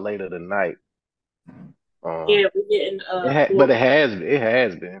start later tonight. Yeah, we're getting But four. it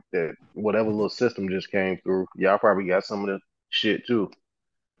has been that whatever little system just came through. Y'all probably got some of the shit too.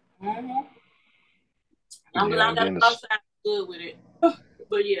 Mm-hmm. I'm Yeah, glad I and got then outside good with it.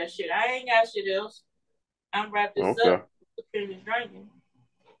 But yeah, shit, I ain't got shit else. I'm wrap this okay, up. Finish drinking.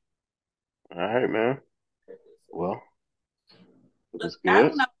 all right, man. Well, Look, that's I good.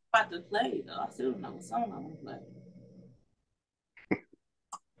 don't know about to play though. I still don't know what song I'm gonna play.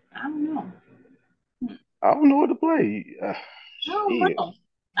 I don't know. I don't know what to play. I don't Shit. know.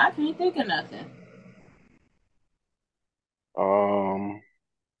 I can't think of nothing. Um,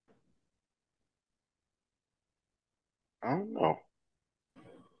 I don't know.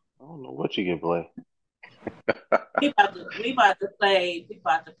 I don't know what you can play. We about to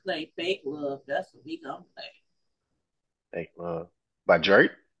play Fake Love. That's what we gonna play. Hey, by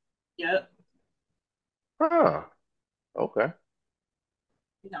Drake. Yep, Huh. Okay.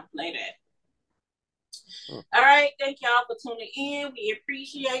 we gonna play that. Hmm. All right, thank y'all for tuning in. We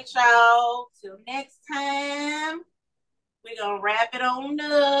appreciate y'all. Till next time, we're gonna wrap it on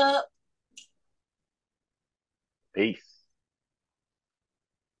up. Peace.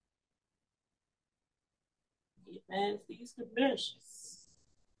 Get past these conditions.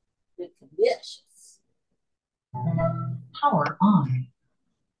 The conditions. Power on.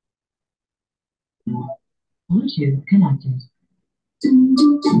 Bluetooth connected.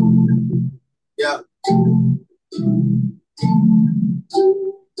 Yeah.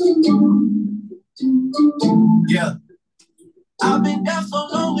 Yeah. I've been down so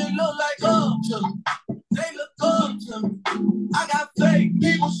long, they look like up to me. They look up to me. I got fake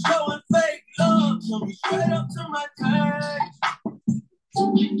people showing fake love to me. Straight up to my page.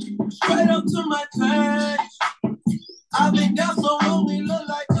 Straight up to my page. I've been down so long, they look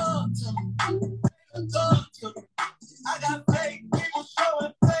like up to me. They look up to me. I got fake people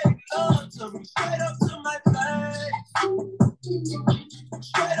showing fake love to me. Straight up to my page.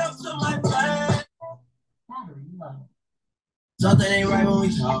 Straight up to my page. Battery low. Something ain't right when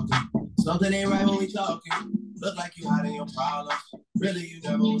we talking. Something ain't right when we talking. Look like you hiding your problems. Really, you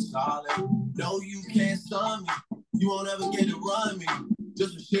never was calling. No, you can't stun me. You won't ever get to run me.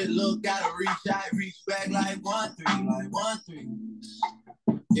 Just for shit, look, gotta reach out, reach back like 1-3, like 1-3.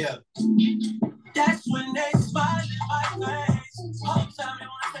 Yeah. That's when they smile in my face. Whole time they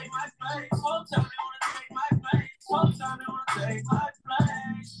wanna take my place. Whole time they wanna take my place. Whole time they wanna take my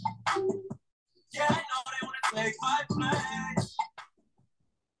place. Yeah, I know they wanna take my place.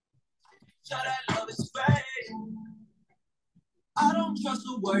 So that love is fake. I don't trust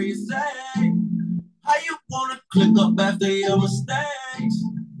the word you say. How you wanna click up after your mistakes?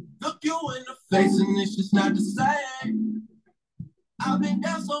 Look you in the face and it's just not the same. I've been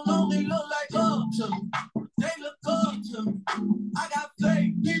down so long, they look like up to me. They look up to me. I got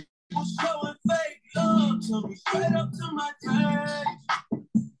fake people showing fake love to me. Straight up to my page.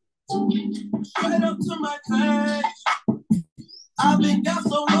 Straight up to my page. I've been down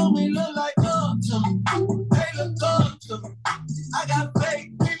so long, they look like up to me. They look up to me. I got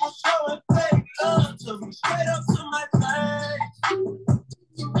fake people showing fake love to me. Straight up to my page.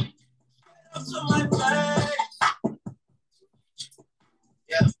 Straight up to my page.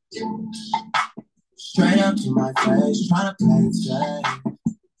 Yeah. Straight up to my face, trying to play it safe.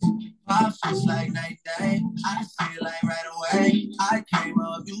 Pops just like night day. I can see it like right away. I came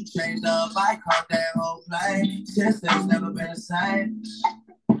up, you changed up. I caught that whole play. Since then, it's never been the same.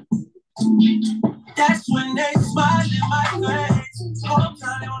 That's when they smile in my face. Whole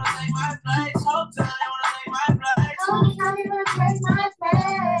time they wanna take my place. Whole time they wanna take my place. Whole time they wanna take my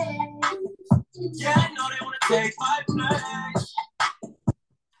place. Yeah, I know they wanna take my place.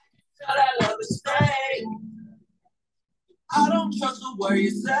 So that love is fake. I don't trust the word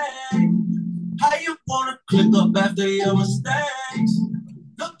you say. How you wanna click up after your mistakes?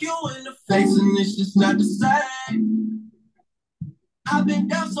 Look you in the face and it's just not the same. I've been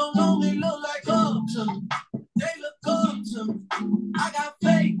down so long, they look like up to me. They look up to me. I got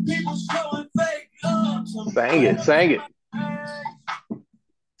fake people showing fake love to me. Sang it. Sang it.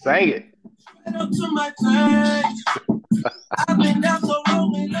 Sang it. Straight up to my page. I've been down so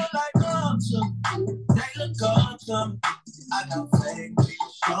long, they look like up to me. They look up to me. I got fake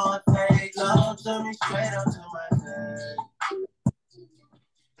people showing fake love to me straight up to my head.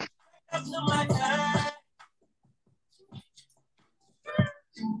 Up to my head.